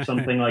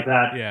something like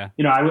that. Yeah.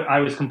 I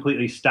was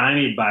completely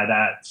stymied by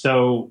that.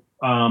 So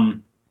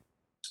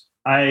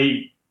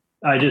I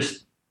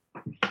just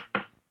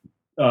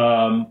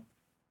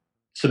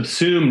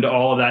subsumed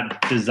all of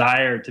that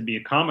desire to be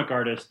a comic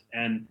artist,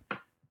 and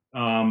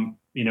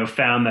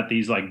found that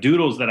these like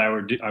doodles that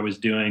I was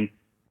doing,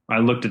 I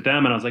looked at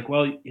them and I was like,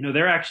 well,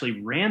 they're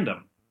actually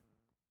random.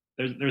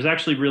 There's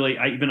actually really,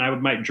 I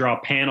might draw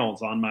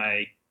panels on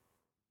my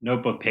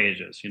notebook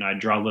pages. I'd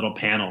draw little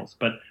panels,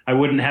 but I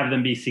wouldn't have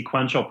them be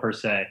sequential per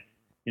se.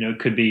 It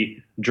could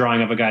be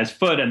drawing of a guy's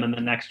foot, and then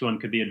the next one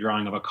could be a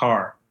drawing of a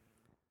car.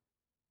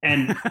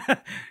 And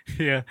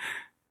yeah,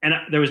 and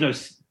there was no,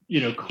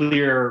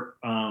 clear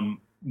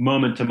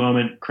moment to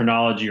moment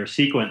chronology or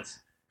sequence.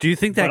 Do you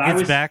think that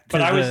gets back to?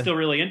 But I was still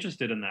really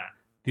interested in that.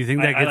 Do you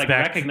think that gets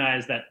back? I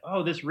recognize that.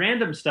 Oh, this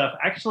random stuff.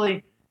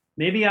 Actually,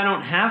 maybe I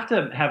don't have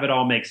to have it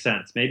all make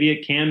sense. Maybe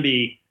it can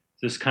be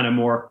this kind of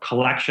more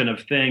collection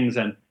of things.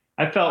 And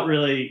I felt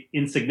really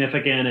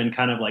insignificant and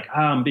kind of like,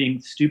 I'm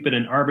being stupid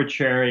and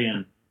arbitrary,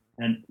 and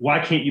why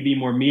can't you be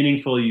more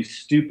meaningful, you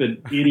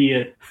stupid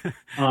idiot?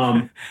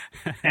 And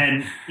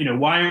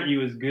why aren't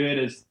you as good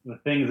as the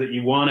things that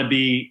you want to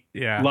be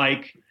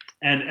like?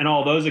 And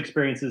all those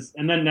experiences.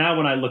 And then now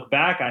when I look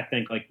back, I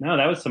think like, no,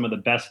 that was some of the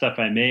best stuff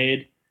I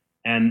made.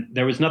 And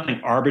there was nothing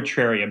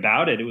arbitrary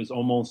about it. It was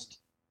almost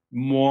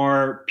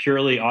more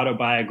purely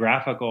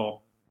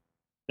autobiographical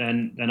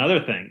than other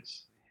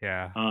things.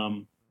 Yeah.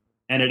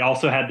 And it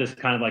also had this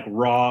kind of like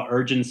raw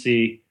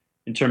urgency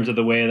in terms of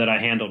the way that I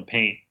handled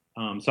paint.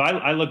 So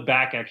I look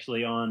back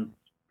actually on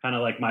kind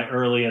of like my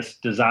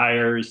earliest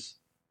desires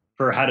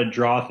for how to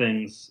draw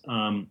things,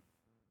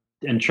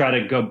 and try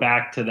to go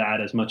back to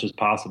that as much as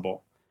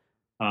possible.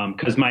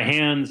 Because my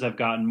hands have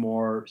gotten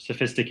more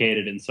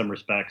sophisticated in some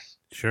respects.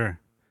 Sure.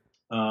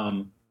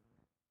 And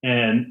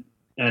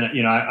I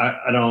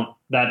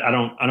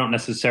don't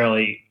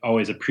necessarily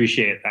always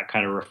appreciate that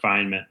kind of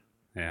refinement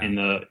in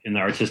the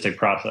artistic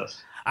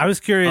process. I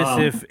was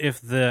curious if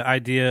the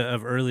idea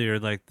of earlier,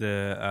 like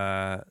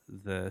the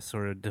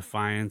sort of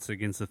defiance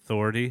against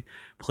authority,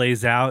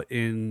 plays out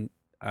in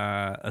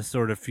a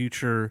sort of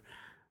future.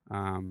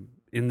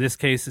 In this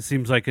case, it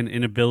seems like an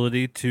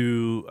inability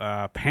to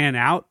pan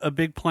out a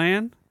big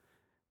plan.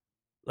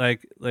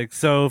 Like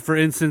so, for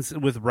instance,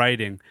 with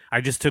writing,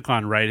 I just took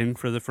on writing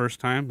for the first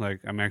time.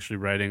 Like I'm actually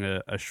writing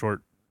a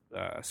short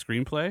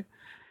screenplay,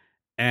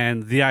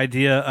 and the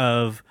idea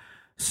of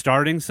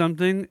starting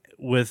something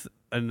with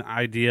an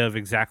idea of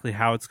exactly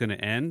how it's going to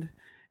end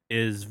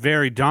is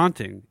very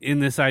daunting. In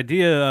this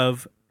idea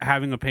of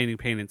having a painting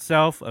paint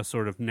itself, a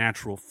sort of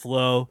natural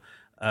flow,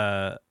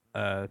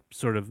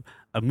 sort of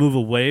a move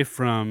away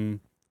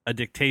from a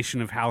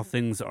dictation of how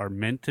things are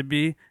meant to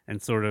be,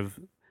 and sort of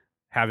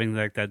having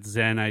like that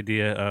Zen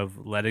idea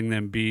of letting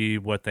them be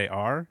what they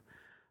are.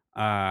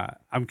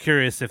 I'm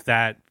curious if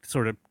that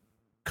sort of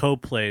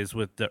co-plays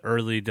with the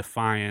early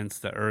defiance,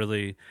 the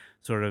early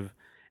sort of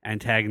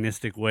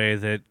antagonistic way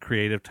that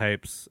creative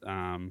types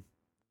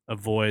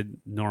avoid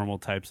normal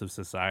types of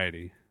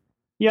society.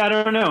 Yeah, I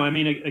don't know. I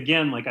mean,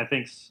 again, like I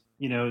think,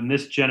 in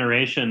this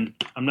generation,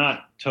 I'm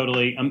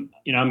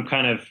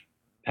kind of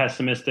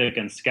pessimistic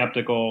and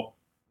skeptical,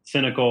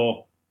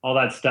 cynical, all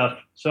that stuff.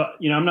 So,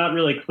 I'm not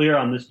really clear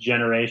on this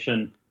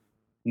generation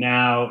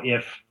now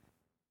if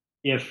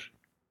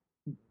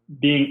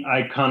being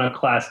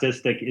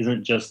iconoclastic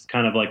isn't just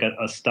kind of like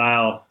a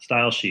style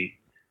sheet,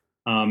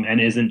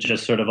 and isn't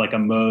just sort of like a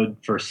mode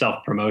for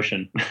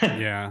self-promotion.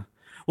 Yeah.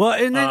 Well,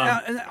 and then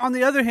on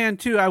the other hand,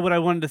 too, what I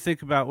wanted to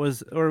think about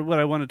was, or what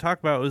I wanted to talk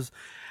about was,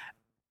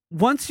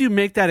 once you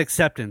make that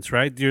acceptance,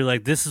 right? You're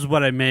like, this is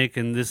what I make,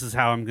 and this is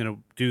how I'm going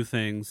to do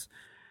things.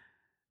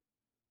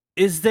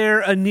 Is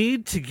there a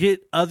need to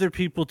get other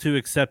people to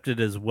accept it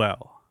as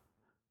well?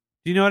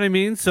 Do you know what I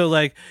mean? So,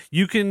 like,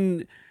 you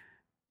can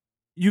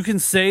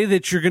say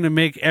that you're going to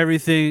make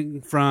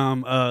everything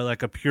from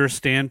like a pure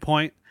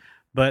standpoint,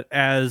 but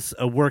as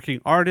a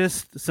working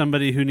artist,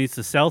 somebody who needs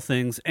to sell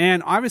things,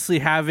 and obviously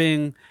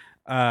having,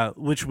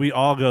 which we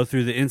all go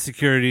through, the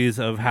insecurities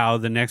of how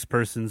the next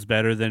person's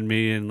better than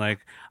me, and like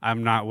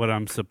I'm not what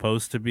I'm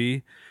supposed to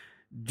be.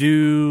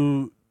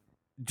 Do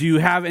you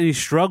have any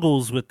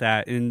struggles with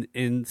that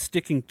in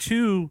sticking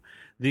to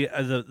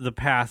the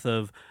path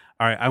of,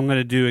 all right, I'm going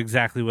to do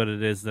exactly what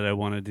it is that I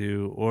want to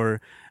do, or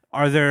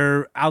are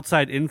there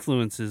outside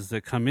influences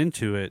that come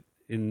into it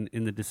in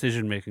the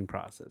decision-making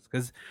process?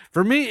 Because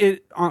for me,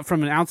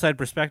 from an outside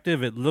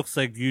perspective, it looks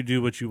like you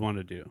do what you want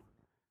to do.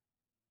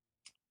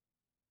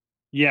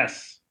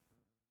 Yes.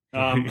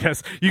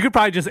 Yes. You could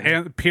probably just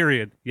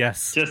period.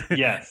 Yes. Just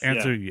yes.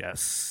 Answer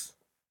yes.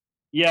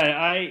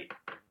 Yeah,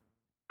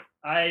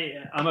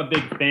 I'm a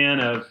big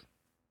fan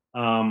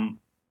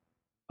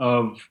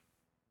of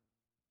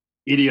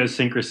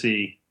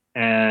idiosyncrasy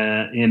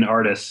in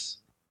artists,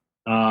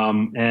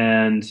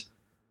 and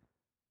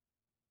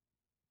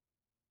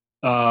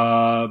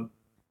I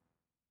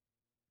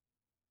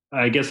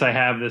guess I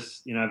have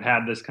this, I've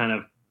had this kind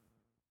of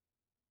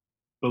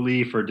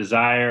belief or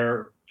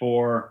desire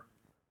for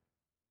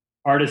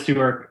artists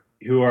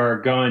who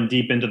are going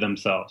deep into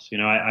themselves. You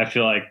know, I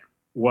feel like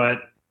what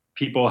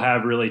people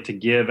have really to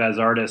give as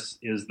artists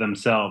is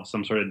themselves,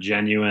 some sort of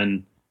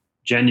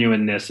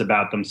genuineness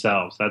about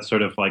themselves. That's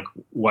sort of like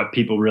what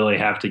people really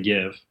have to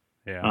give.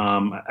 Yeah.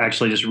 I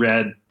actually just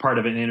read part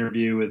of an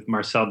interview with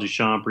Marcel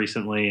Duchamp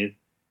recently,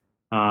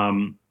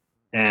 um,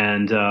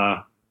 and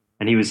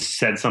he was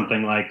said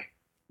something like,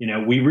 you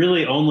know, we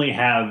really only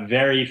have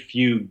very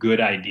few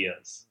good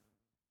ideas.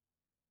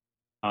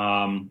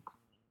 Um,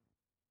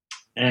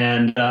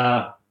 and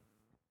I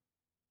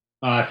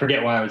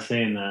forget why I was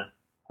saying that.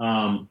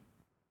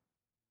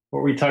 What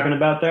were we talking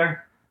about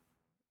there?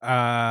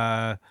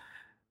 Uh,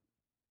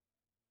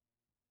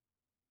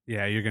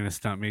 yeah, you're gonna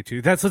stump me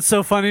too. That's what's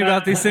so funny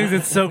about these things.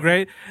 It's so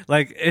great.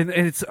 Like, and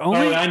it's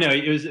only. Oh, I know.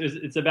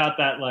 It's about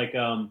that. Like,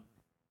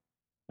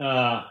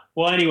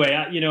 well, anyway,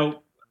 I'm,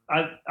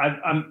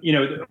 you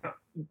know,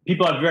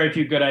 people have very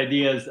few good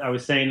ideas. I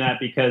was saying that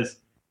because,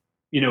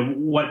 you know,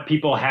 what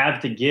people have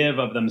to give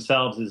of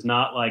themselves is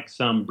not like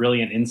some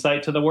brilliant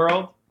insight to the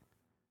world.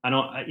 I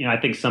don't, you know,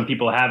 I think some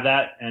people have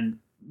that and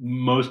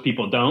most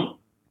people don't.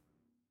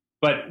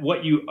 But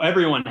what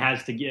everyone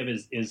has to give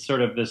is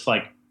sort of this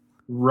like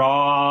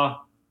raw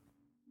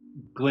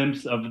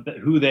glimpse of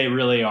who they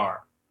really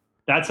are.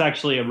 That's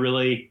actually a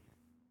really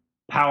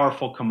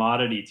powerful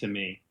commodity to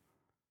me.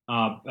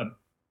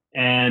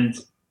 And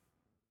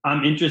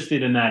I'm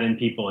interested in that in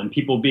people and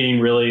people being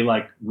really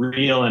like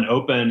real and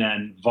open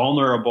and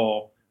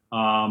vulnerable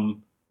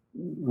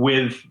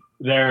with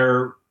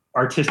their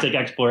artistic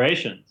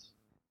explorations.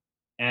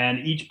 And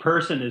each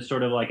person is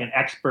sort of like an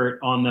expert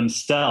on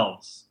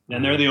themselves,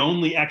 and they're the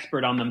only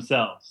expert on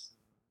themselves.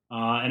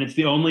 And it's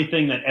the only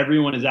thing that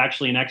everyone is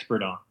actually an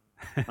expert on.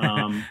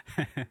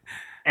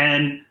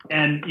 And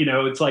you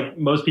know, it's like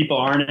most people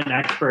aren't an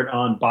expert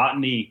on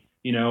botany,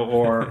 you know,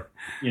 or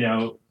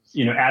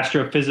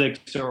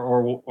astrophysics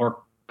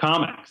or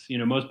comics. You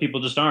know, most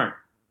people just aren't.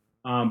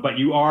 But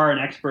you are an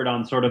expert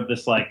on sort of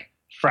this like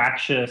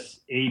fractious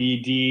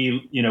ADD,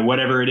 you know,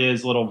 whatever it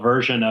is, little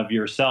version of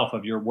yourself,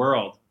 of your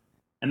world.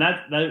 And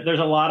that there's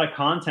a lot of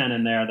content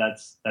in there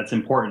that's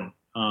important.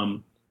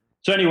 So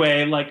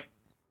anyway, like,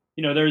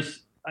 you know,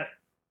 there's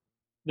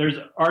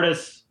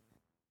artists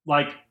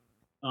like,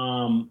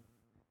 you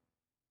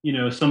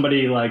know,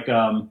 somebody like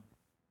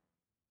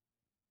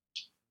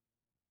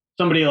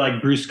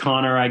Bruce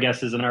Conner, I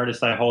guess, is an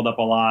artist I hold up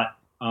a lot.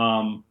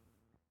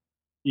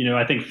 You know,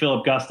 I think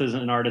Philip Gust is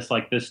an artist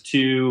like this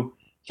too.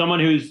 Someone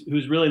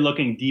who's really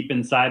looking deep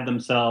inside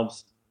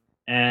themselves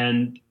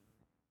and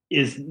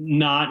is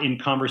not in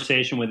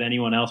conversation with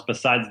anyone else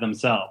besides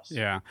themselves.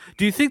 Yeah.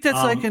 Do you think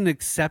that's like an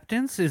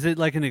acceptance? Is it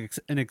like an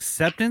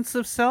acceptance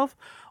of self,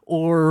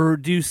 or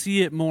do you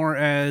see it more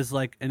as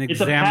like an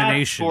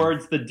examination? It's a path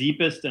towards the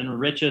deepest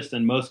and richest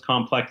and most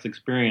complex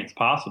experience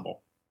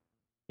possible.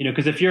 You know,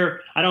 because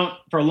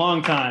for a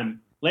long time,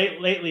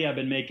 lately I've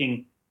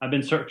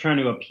been sort of trying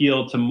to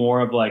appeal to more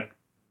of like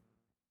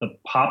the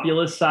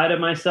populist side of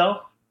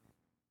myself,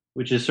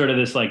 which is sort of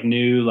this like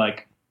new,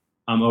 like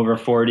I'm over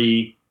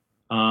 40,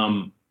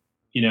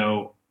 you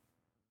know,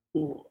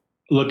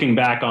 looking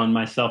back on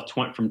myself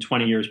from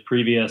 20 years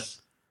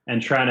previous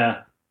and trying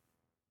to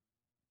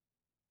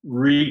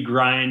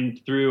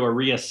regrind through or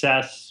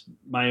reassess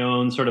my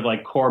own sort of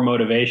like core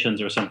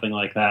motivations or something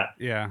like that.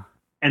 Yeah.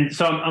 And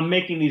so I'm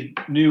making these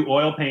new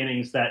oil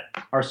paintings that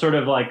are sort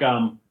of like,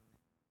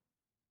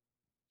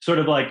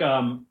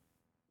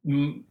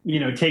 you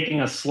know,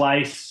 taking a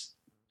slice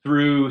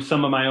through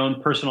some of my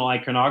own personal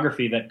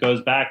iconography that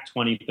goes back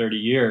 20, 30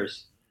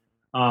 years.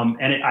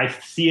 I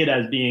see it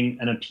as being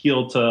an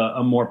appeal to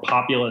a more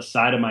populist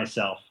side of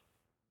myself,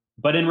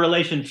 but in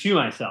relation to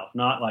myself,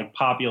 not like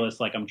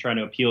populist, like I'm trying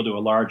to appeal to a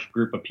large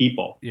group of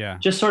people. Yeah.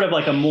 Just sort of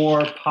like a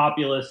more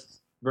populist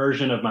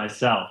version of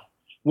myself.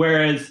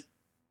 Whereas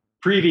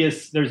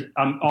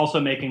I'm also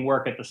making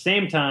work at the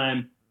same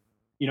time.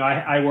 You know,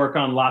 I work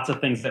on lots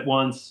of things at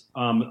once.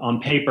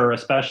 On paper,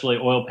 especially,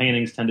 oil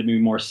paintings tend to be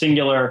more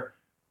singular.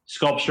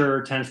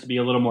 Sculpture tends to be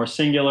a little more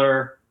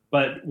singular.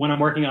 But when I'm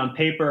working on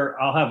paper,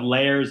 I'll have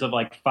layers of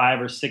like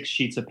 5 or 6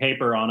 sheets of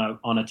paper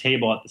on a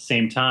table at the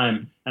same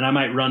time. And I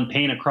might run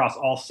paint across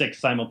all 6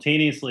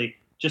 simultaneously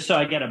just so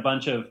I get a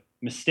bunch of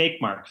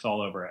mistake marks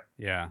all over it.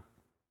 Yeah.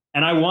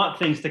 And I want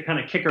things to kind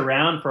of kick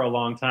around for a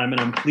long time.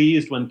 And I'm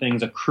pleased when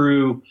things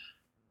accrue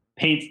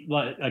paint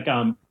like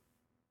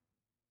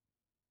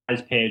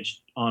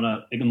page on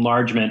a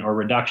enlargement or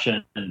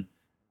reduction,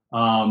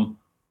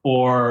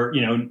 or,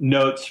 you know,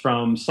 notes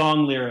from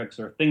song lyrics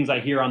or things I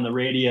hear on the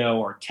radio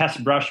or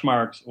test brush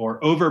marks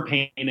or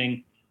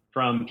overpainting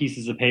from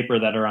pieces of paper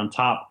that are on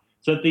top.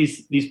 So that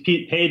these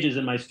pages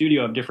in my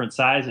studio of different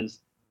sizes,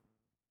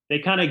 they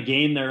kind of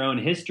gain their own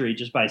history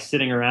just by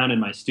sitting around in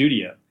my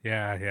studio.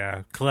 Yeah,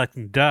 yeah,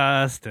 collecting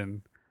dust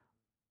and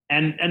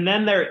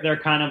then they're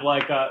kind of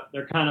like a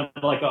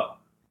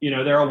you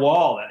know, they're a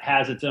wall that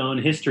has its own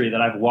history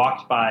that I've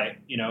walked by,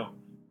 you know,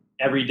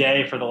 every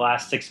day for the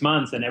last 6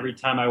 months. And every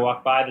time I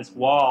walk by this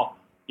wall,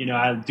 you know,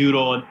 I'll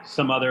doodle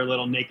some other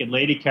little naked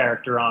lady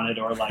character on it,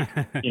 or like,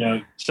 you know,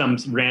 some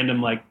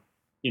random like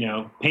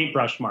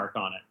paintbrush mark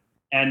on it.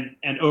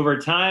 And over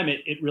time,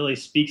 it really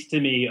speaks to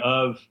me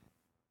of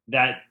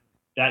that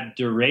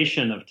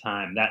duration of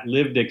time, that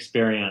lived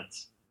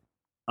experience.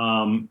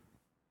 And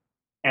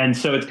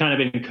so it's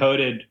kind of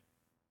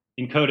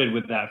encoded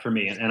with that for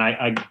me. And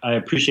I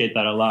appreciate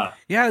that a lot.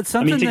 Yeah, it's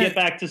something get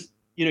back to,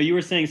 you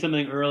were saying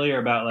something earlier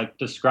about like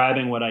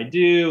describing what I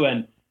do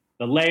and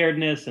the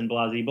layeredness and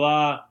blah, blah,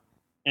 blah.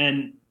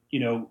 And,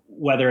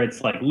 whether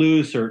it's like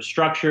loose or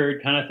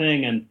structured kind of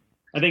thing. And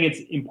I think it's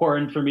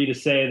important for me to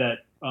say that,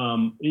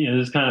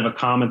 this is kind of a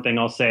common thing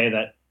I'll say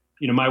that,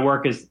 my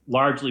work is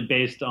largely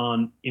based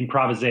on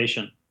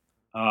improvisation.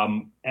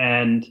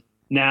 And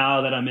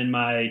now that I'm in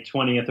my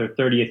 20th or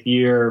 30th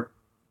year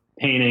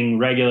painting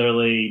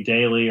regularly,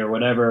 daily or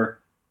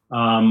whatever,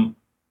 I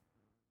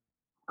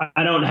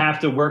don't have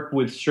to work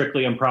with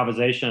strictly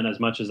improvisation as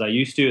much as I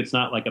used to. It's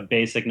not like a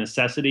basic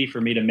necessity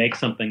for me to make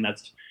something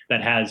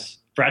that has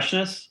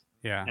freshness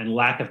and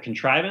lack of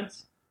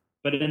contrivance.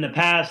 But in the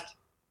past,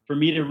 for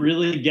me to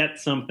really get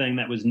something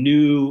that was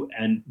new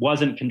and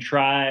wasn't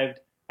contrived,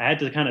 I had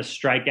to kind of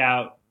strike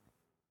out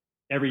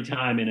every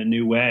time in a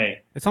new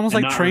way. It's almost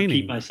like training.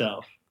 Repeat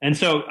myself. And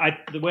so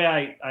the way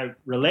I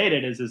relate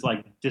it is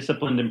like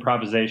disciplined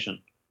improvisation,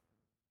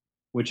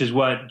 which is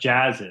what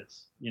jazz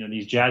is.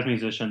 These jazz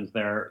musicians,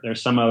 they're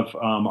some of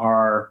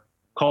our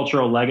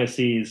cultural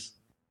legacies,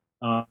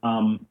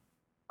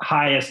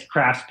 highest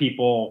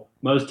craftspeople,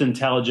 most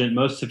intelligent,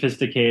 most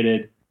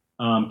sophisticated,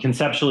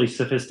 conceptually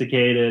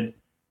sophisticated.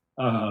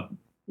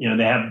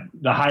 They have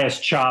the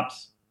highest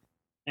chops,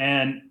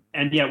 and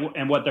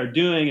what they're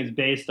doing is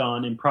based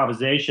on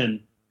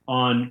improvisation,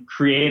 on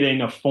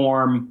creating a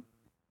form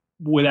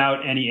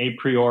without any a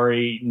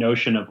priori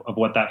notion of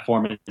what that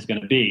form is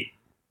going to be.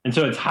 And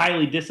so it's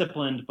highly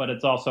disciplined, but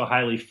it's also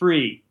highly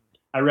free.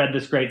 I read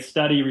this great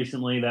study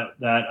recently that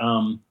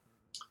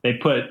they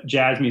put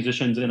jazz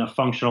musicians in a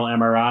functional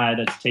MRI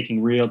that's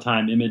taking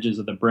real-time images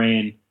of the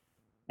brain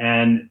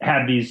and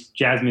had these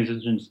jazz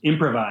musicians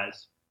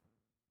improvise.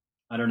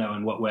 I don't know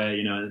in what way,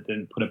 they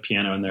didn't put a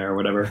piano in there or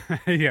whatever.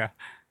 Yeah.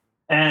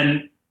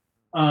 And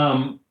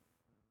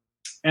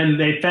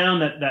they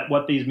found that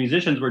what these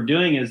musicians were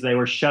doing is they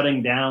were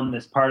shutting down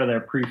this part of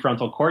their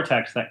prefrontal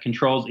cortex that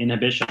controls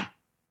inhibition.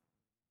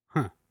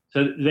 Huh.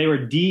 So they were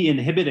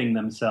de-inhibiting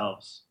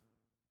themselves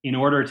in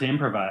order to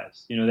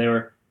improvise.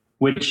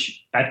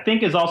 Which I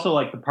think is also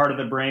like the part of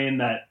the brain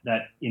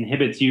that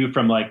inhibits you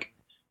from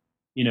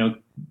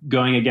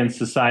going against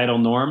societal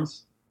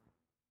norms.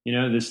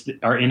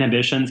 Our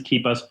inhibitions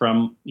keep us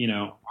from,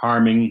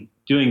 harming,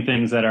 doing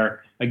things that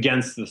are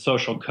against the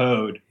social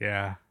code.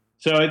 Yeah.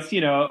 So it's,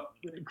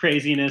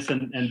 craziness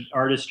and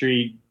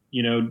artistry,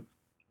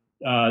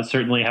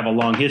 certainly have a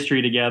long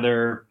history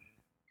together.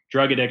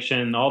 Drug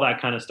addiction, all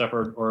that kind of stuff,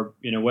 or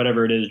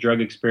whatever it is,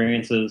 drug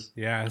experiences.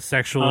 Yeah,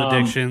 sexual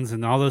addictions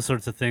and all those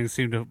sorts of things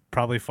seem to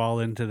probably fall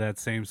into that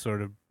same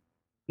sort of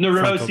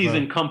neuroses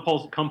and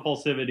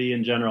compulsivity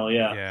in general.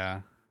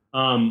 Yeah.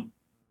 Yeah.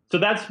 So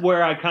that's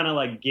where I kind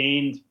of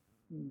gained,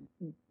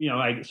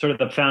 sort of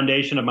the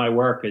foundation of my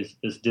work is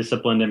this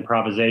disciplined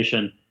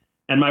improvisation.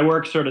 And my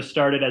work sort of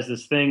started as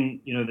this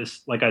thing,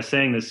 this, like I was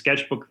saying, this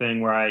sketchbook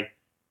thing where I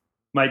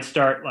might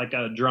start like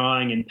a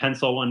drawing in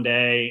pencil one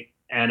day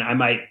and I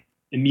might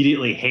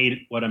immediately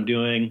hate what I'm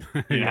doing,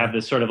 have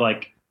this sort of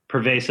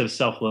pervasive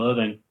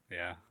self-loathing.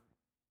 Yeah.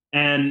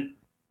 And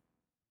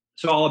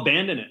so I'll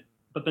abandon it.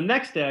 But the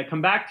next day I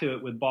come back to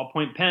it with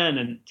ballpoint pen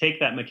and take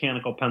that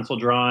mechanical pencil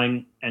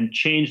drawing and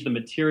change the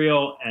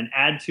material and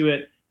add to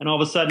it. And all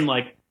of a sudden,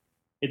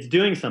 it's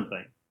doing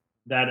something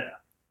that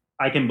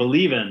I can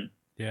believe in.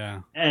 Yeah.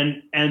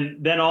 And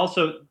then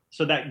also,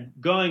 so that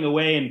going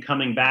away and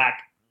coming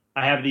back,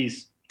 I have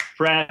these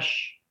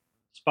fresh,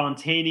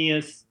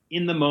 spontaneous,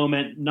 in the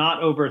moment,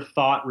 not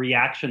overthought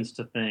reactions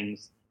to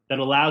things that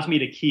allows me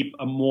to keep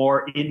a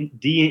more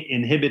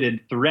de-inhibited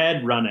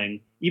thread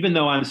running, even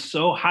though I'm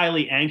so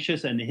highly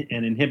anxious and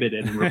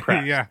inhibited and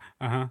repressed. Yeah.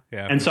 Uh-huh.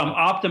 Yeah. And so I'm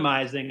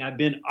optimizing. I've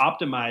been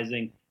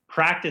optimizing,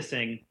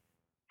 practicing.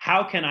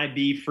 How can I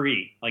be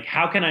free?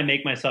 How can I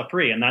make myself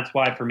free? And that's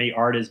why for me,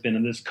 art has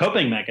been this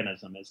coping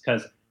mechanism, is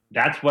because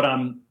that's what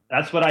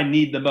I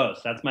need the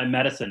most. That's my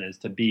medicine, is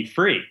to be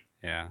free.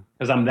 Yeah.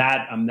 Because I'm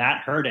that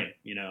hurting,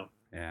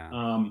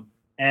 Yeah.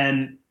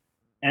 And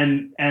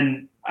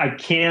I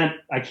can't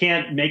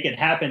make it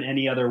happen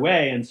any other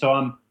way. And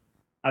so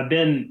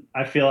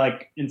I feel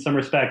like in some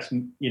respects,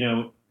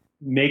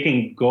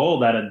 making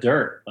gold out of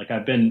dirt.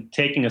 I've been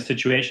taking a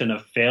situation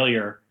of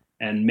failure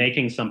and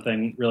making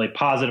something really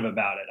positive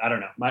about it. I don't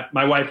know.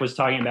 My wife was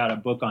talking about a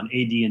book on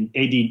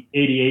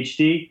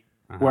ADHD,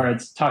 where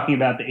it's talking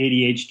about the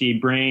ADHD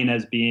brain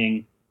as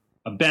being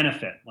a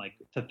benefit,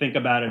 to think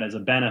about it as a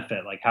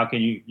benefit. How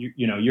can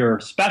you're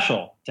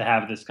special to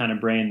have this kind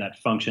of brain that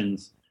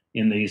functions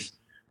in these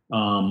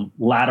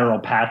lateral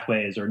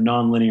pathways or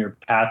nonlinear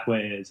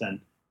pathways,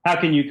 and how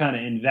can you kind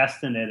of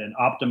invest in it and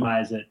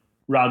optimize it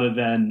rather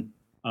than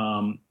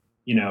normalize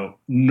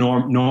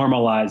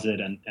it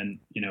and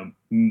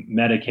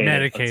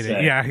medicate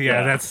it.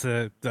 Yeah, that's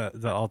the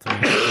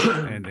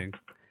ultimate ending.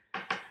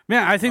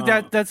 Man, I think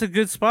that's a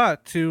good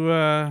spot to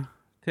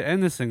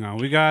end this thing on.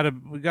 We got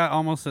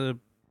almost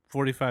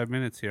 45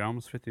 minutes here,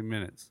 almost 50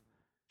 minutes.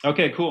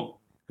 Okay, cool.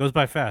 Goes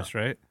by fast,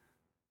 right?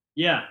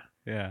 Yeah.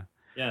 Yeah.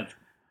 Yeah.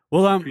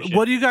 Well,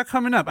 what do you got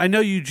coming up? I know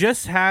you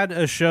just had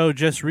a show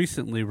just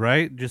recently,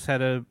 right? Just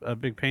had a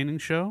big painting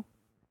show.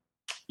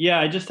 Yeah,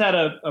 I just had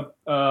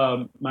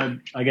my,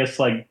 I guess,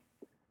 like,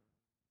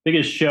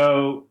 biggest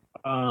show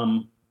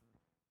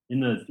in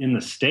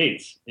the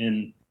States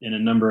in a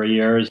number of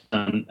years,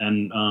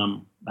 and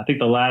I think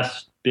the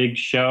last big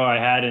show I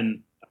had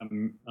in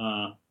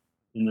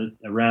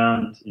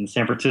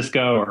San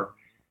Francisco or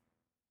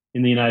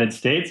in the United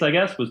States, I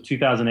guess, was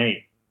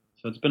 2008.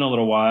 So it's been a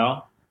little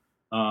while,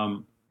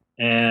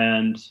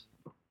 and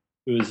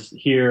it was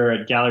here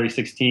at Gallery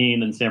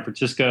 16 in San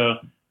Francisco,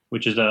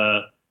 which is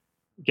a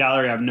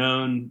gallery I've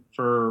known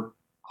for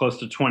close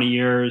to 20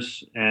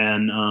 years,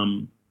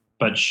 and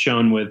but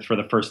shown with for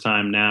the first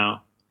time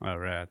now. Oh,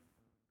 rad.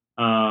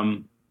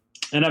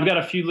 And I've got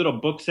a few little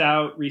books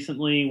out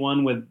recently.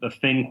 One with the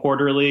Thing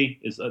Quarterly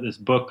is this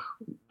book,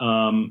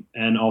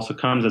 and also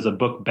comes as a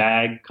book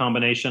bag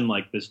combination.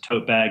 Like this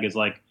tote bag is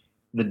like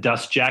the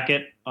dust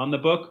jacket on the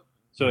book.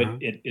 So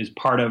it is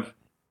part of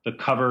the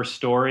cover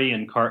story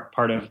and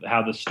part of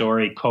how the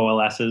story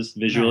coalesces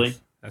visually.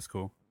 Nice. That's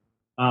cool.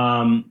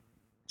 And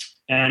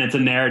it's a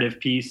narrative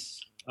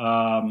piece.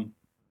 And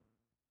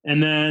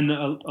then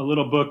a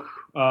little book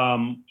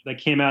that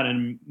came out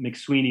in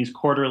McSweeney's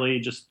Quarterly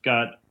just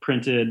got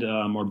printed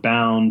or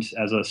bound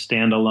as a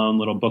standalone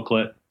little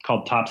booklet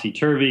called Topsy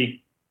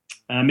Turvy.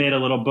 And I made a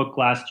little book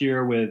last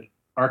year with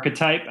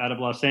Archetype out of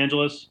Los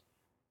Angeles,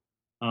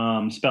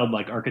 spelled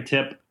like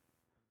archetype.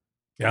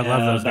 Yeah, I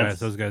love those guys.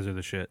 Those guys are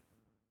the shit.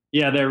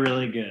 Yeah, they're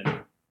really good.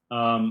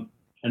 And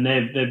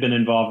they've been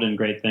involved in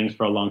great things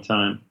for a long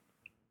time.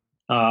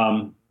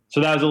 So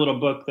that was a little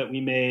book that we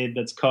made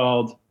that's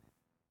called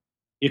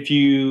If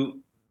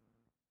You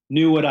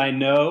Knew What I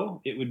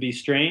Know, It Would Be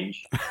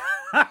Strange.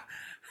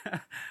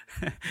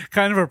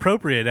 Kind of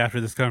appropriate after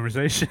this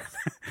conversation.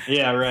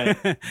 Yeah, right.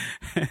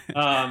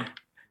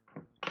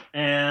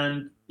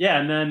 And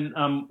then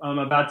I'm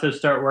about to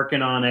start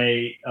working on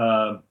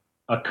a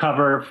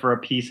cover for a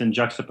piece in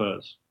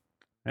Juxtapose.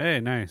 Hey,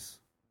 nice.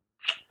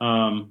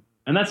 And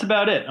that's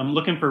about it. I'm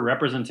looking for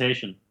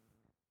representation.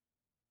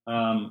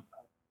 I've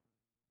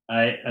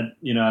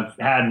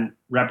had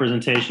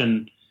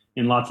representation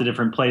in lots of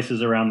different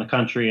places around the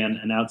country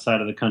and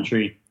outside of the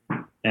country.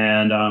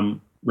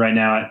 And right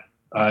now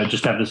I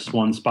just have this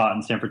one spot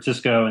in San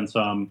Francisco, and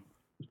so I'm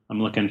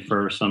looking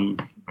for some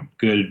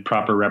good,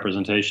 proper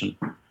representation.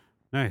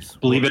 Nice.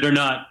 Believe it or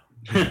not.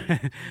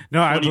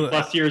 No, 20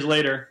 plus years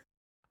later.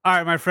 All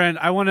right, my friend.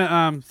 I want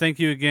to thank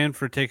you again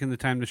for taking the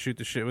time to shoot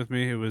the shit with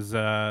me. It was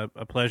a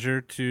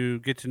pleasure to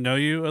get to know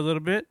you a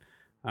little bit.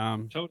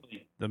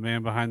 Totally. The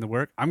man behind the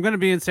work. I'm going to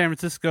be in San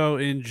Francisco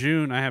in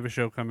June. I have a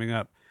show coming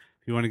up.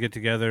 If you want to get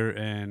together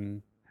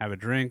and have a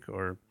drink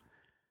or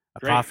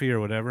coffee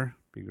or whatever,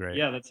 be great.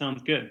 Yeah, that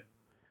sounds good.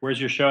 Where's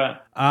your show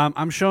at?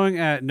 I'm showing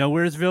at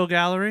Nowheresville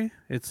Gallery.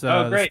 It's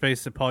the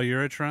space that Paul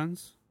Urich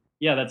runs.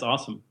 Yeah, that's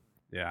awesome.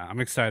 Yeah, I'm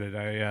excited.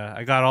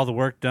 I got all the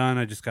work done.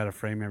 I just got to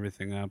frame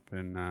everything up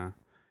and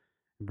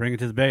bring it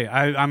to the Bay.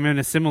 I'm in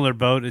a similar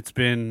boat. It's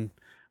been,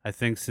 I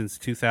think, since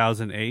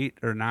 2008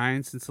 or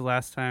 9 since the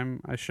last time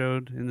I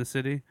showed in the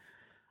city.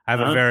 I have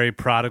a very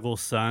prodigal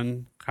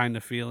son kind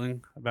of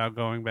feeling about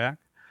going back.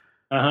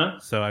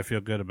 So I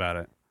feel good about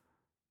it.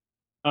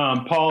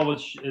 Paul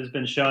has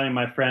been showing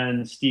my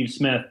friend Steve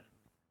Smith,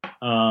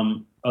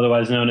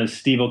 otherwise known as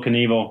Stevel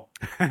Knievel.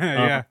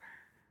 Yeah.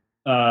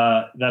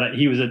 That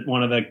he was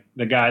one of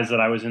the guys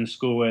that I was in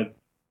school with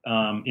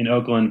in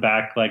Oakland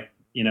back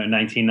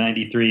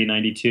 1993,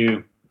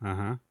 92.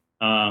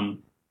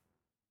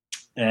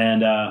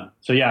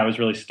 So yeah, I was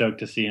really stoked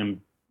to see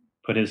him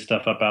put his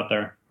stuff up out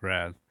there.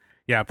 Rad.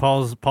 Yeah,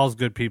 Paul's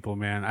good people,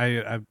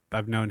 man.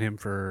 I've known him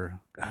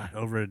for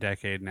over a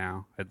decade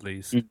now, at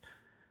least.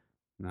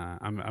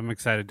 I'm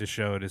excited to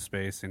show at his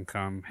space and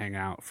come hang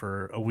out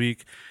for a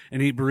week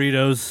and eat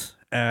burritos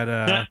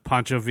at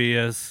Pancho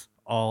Villa's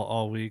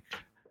all week.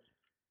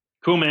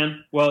 Cool,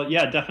 man. Well,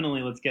 yeah,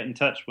 definitely. Let's get in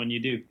touch when you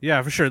do.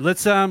 Yeah, for sure.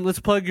 Let's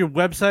plug your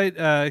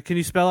website. Can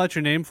you spell out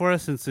your name for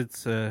us since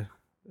it's a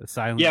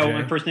silent? Yeah, well,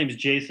 my first name is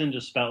Jason,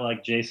 just spelled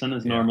like Jason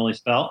is normally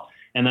spelled,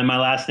 and then my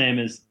last name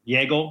is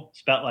Yeagle,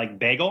 spelled like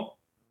bagel,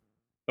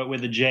 but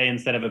with a J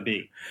instead of a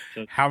B.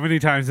 So, how many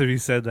times have you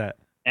said that?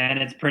 And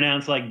it's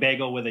pronounced like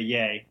bagel with a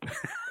yay.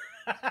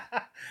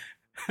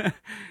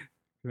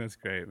 That's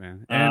great,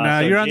 man.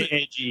 And you're on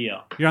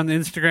Jagel. You're on the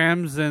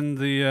Instagrams and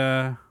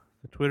the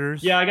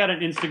Twitters. Yeah, I got an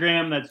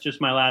Instagram that's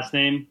just my last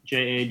name,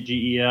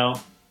 Jagel.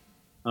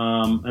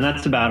 And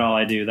that's about all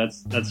I do.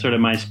 That's sort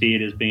of my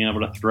speed, is being able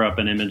to throw up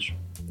an image,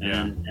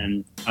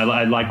 and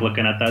I like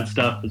looking at that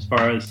stuff as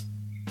far as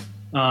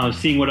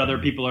seeing what other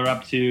people are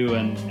up to,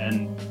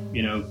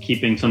 and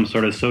keeping some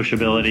sort of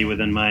sociability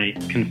within my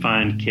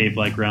confined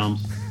cave-like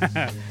realms.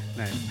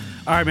 Nice.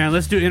 All right, man.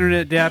 Let's do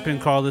internet dap and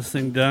call this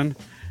thing done.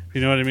 You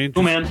know what I mean?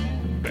 Cool, man.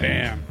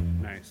 Bam.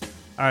 Nice.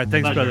 All right.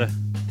 Thanks, brother.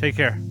 Take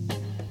care.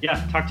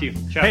 Yeah, talk to you.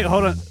 Ciao. Hey,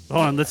 hold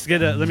on.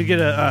 Let me get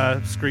a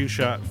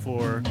screenshot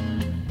for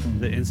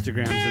the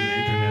Instagrams and the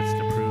internets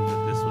to prove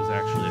that this was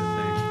actually a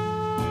thing.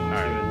 All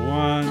right,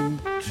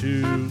 1,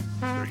 2,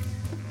 3. All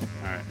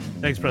right,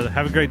 thanks, brother.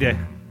 Have a great day.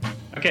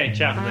 Okay,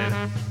 ciao.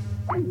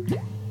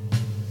 Later.